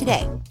Priceline app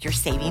today. Your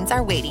savings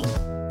are waiting.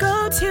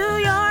 Go to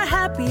your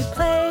happy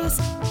place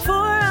for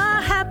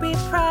a happy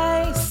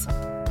price.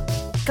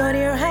 Go to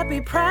your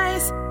happy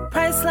price,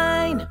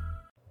 Priceline.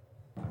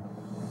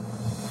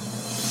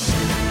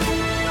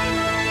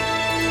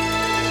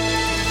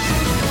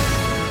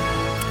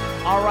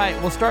 All right,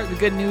 we'll start the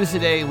good news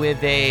today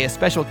with a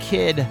special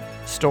kid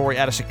story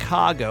out of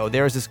Chicago.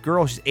 There was this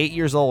girl, she's 8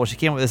 years old. She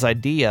came up with this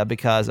idea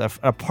because an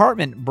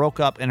apartment broke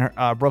out in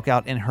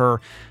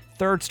her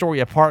third-story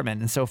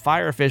apartment. And so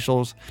fire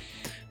officials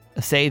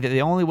say that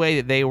the only way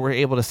that they were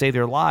able to save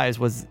their lives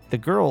was the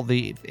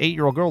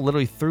 8-year-old girl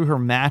literally threw her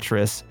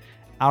mattress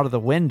out of the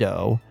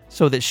window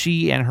so that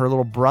she and her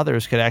little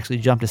brothers could actually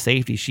jump to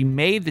safety. She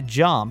made the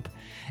jump,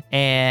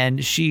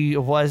 and she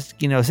was,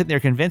 sitting there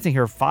convincing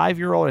her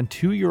 5-year-old and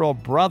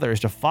 2-year-old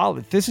brothers to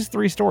follow. This is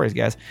 3 stories,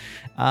 guys.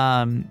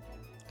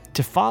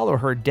 To follow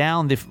her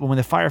down when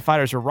the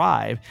firefighters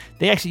arrived.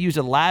 They actually used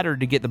a ladder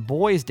to get the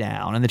boys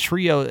down, and the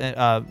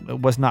trio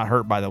was not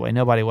hurt, by the way.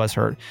 Nobody was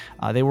hurt.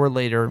 They were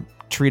later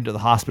treated at the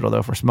hospital,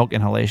 though, for smoke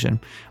inhalation.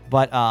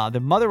 But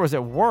the mother was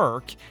at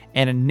work,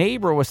 and a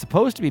neighbor was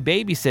supposed to be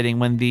babysitting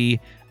when the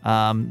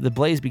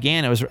blaze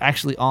began. It was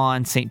actually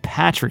on St.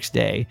 Patrick's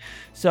Day.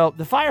 So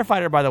the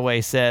firefighter, by the way,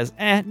 says,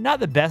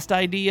 not the best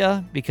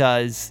idea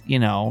because, you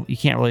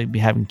can't really be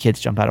having kids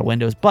jump out of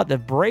windows. But the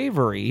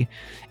bravery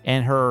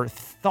and her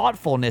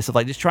thoughtfulness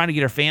of just trying to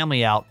get her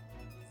family out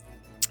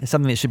is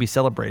something that should be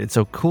celebrated.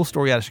 So cool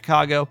story out of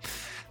Chicago.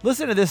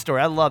 Listen to this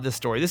story. I love this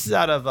story. This is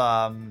out of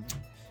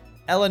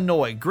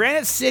Illinois,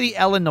 Granite City,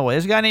 Illinois.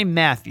 There's a guy named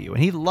Matthew,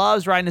 and he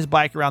loves riding his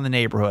bike around the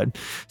neighborhood.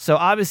 So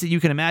obviously you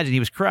can imagine he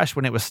was crushed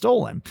when it was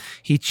stolen.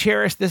 He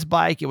cherished this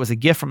bike. It was a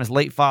gift from his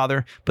late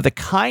father, but the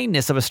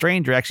kindness of a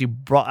stranger actually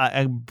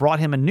brought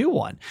him a new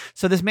one.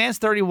 So this man's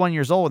 31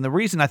 years old, and the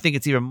reason I think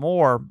it's even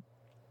more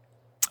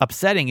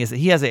upsetting is that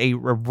he has a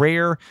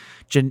rare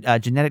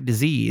genetic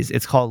disease.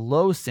 It's called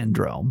Lowe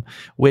syndrome,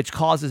 which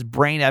causes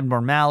brain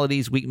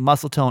abnormalities, weak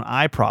muscle tone,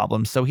 eye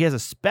problems. So he has a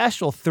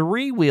special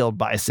 3-wheeled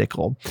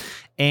bicycle,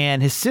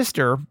 and his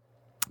sister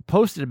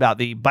posted about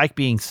the bike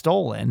being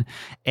stolen,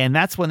 and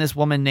that's when this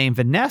woman named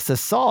Vanessa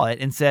saw it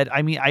and said,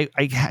 I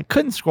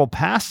couldn't scroll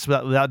past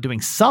this without doing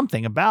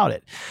something about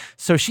it.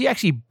 So she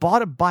actually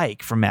bought a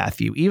bike for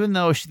Matthew, even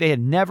though they had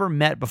never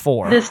met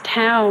before. This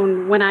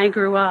town, when I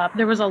grew up,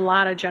 there was a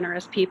lot of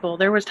generous people.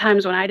 There was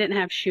times when I didn't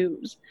have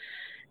shoes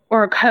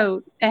or a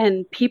coat,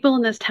 and people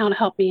in this town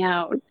helped me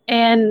out.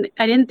 And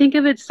I didn't think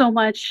of it so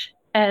much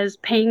as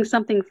paying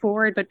something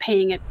forward, but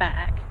paying it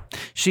back.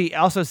 She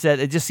also said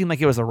it just seemed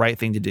like it was the right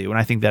thing to do. And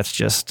I think that's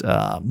just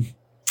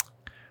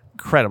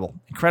incredible.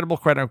 I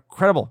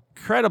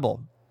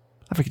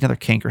think another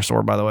canker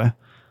sore, by the way.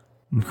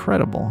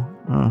 Incredible.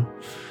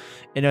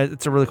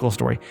 It's a really cool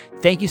story.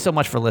 Thank you so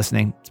much for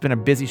listening. It's been a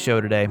busy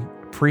show today.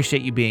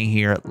 Appreciate you being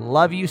here.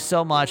 Love you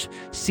so much.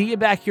 See you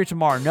back here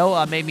tomorrow.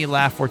 Noah made me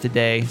laugh for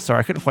today. Sorry,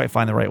 I couldn't quite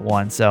find the right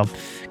one. So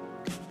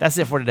that's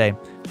it for today.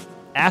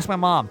 Ask My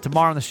Mom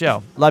tomorrow on the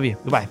show. Love you.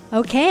 Goodbye.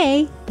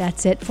 Okay,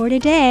 that's it for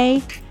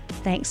today.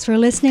 Thanks for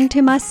listening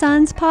to my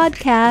son's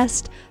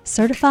podcast,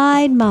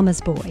 Certified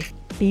Mama's Boy.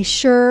 Be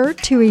sure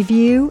to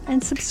review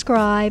and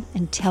subscribe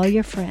and tell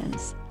your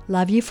friends.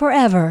 Love you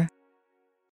forever.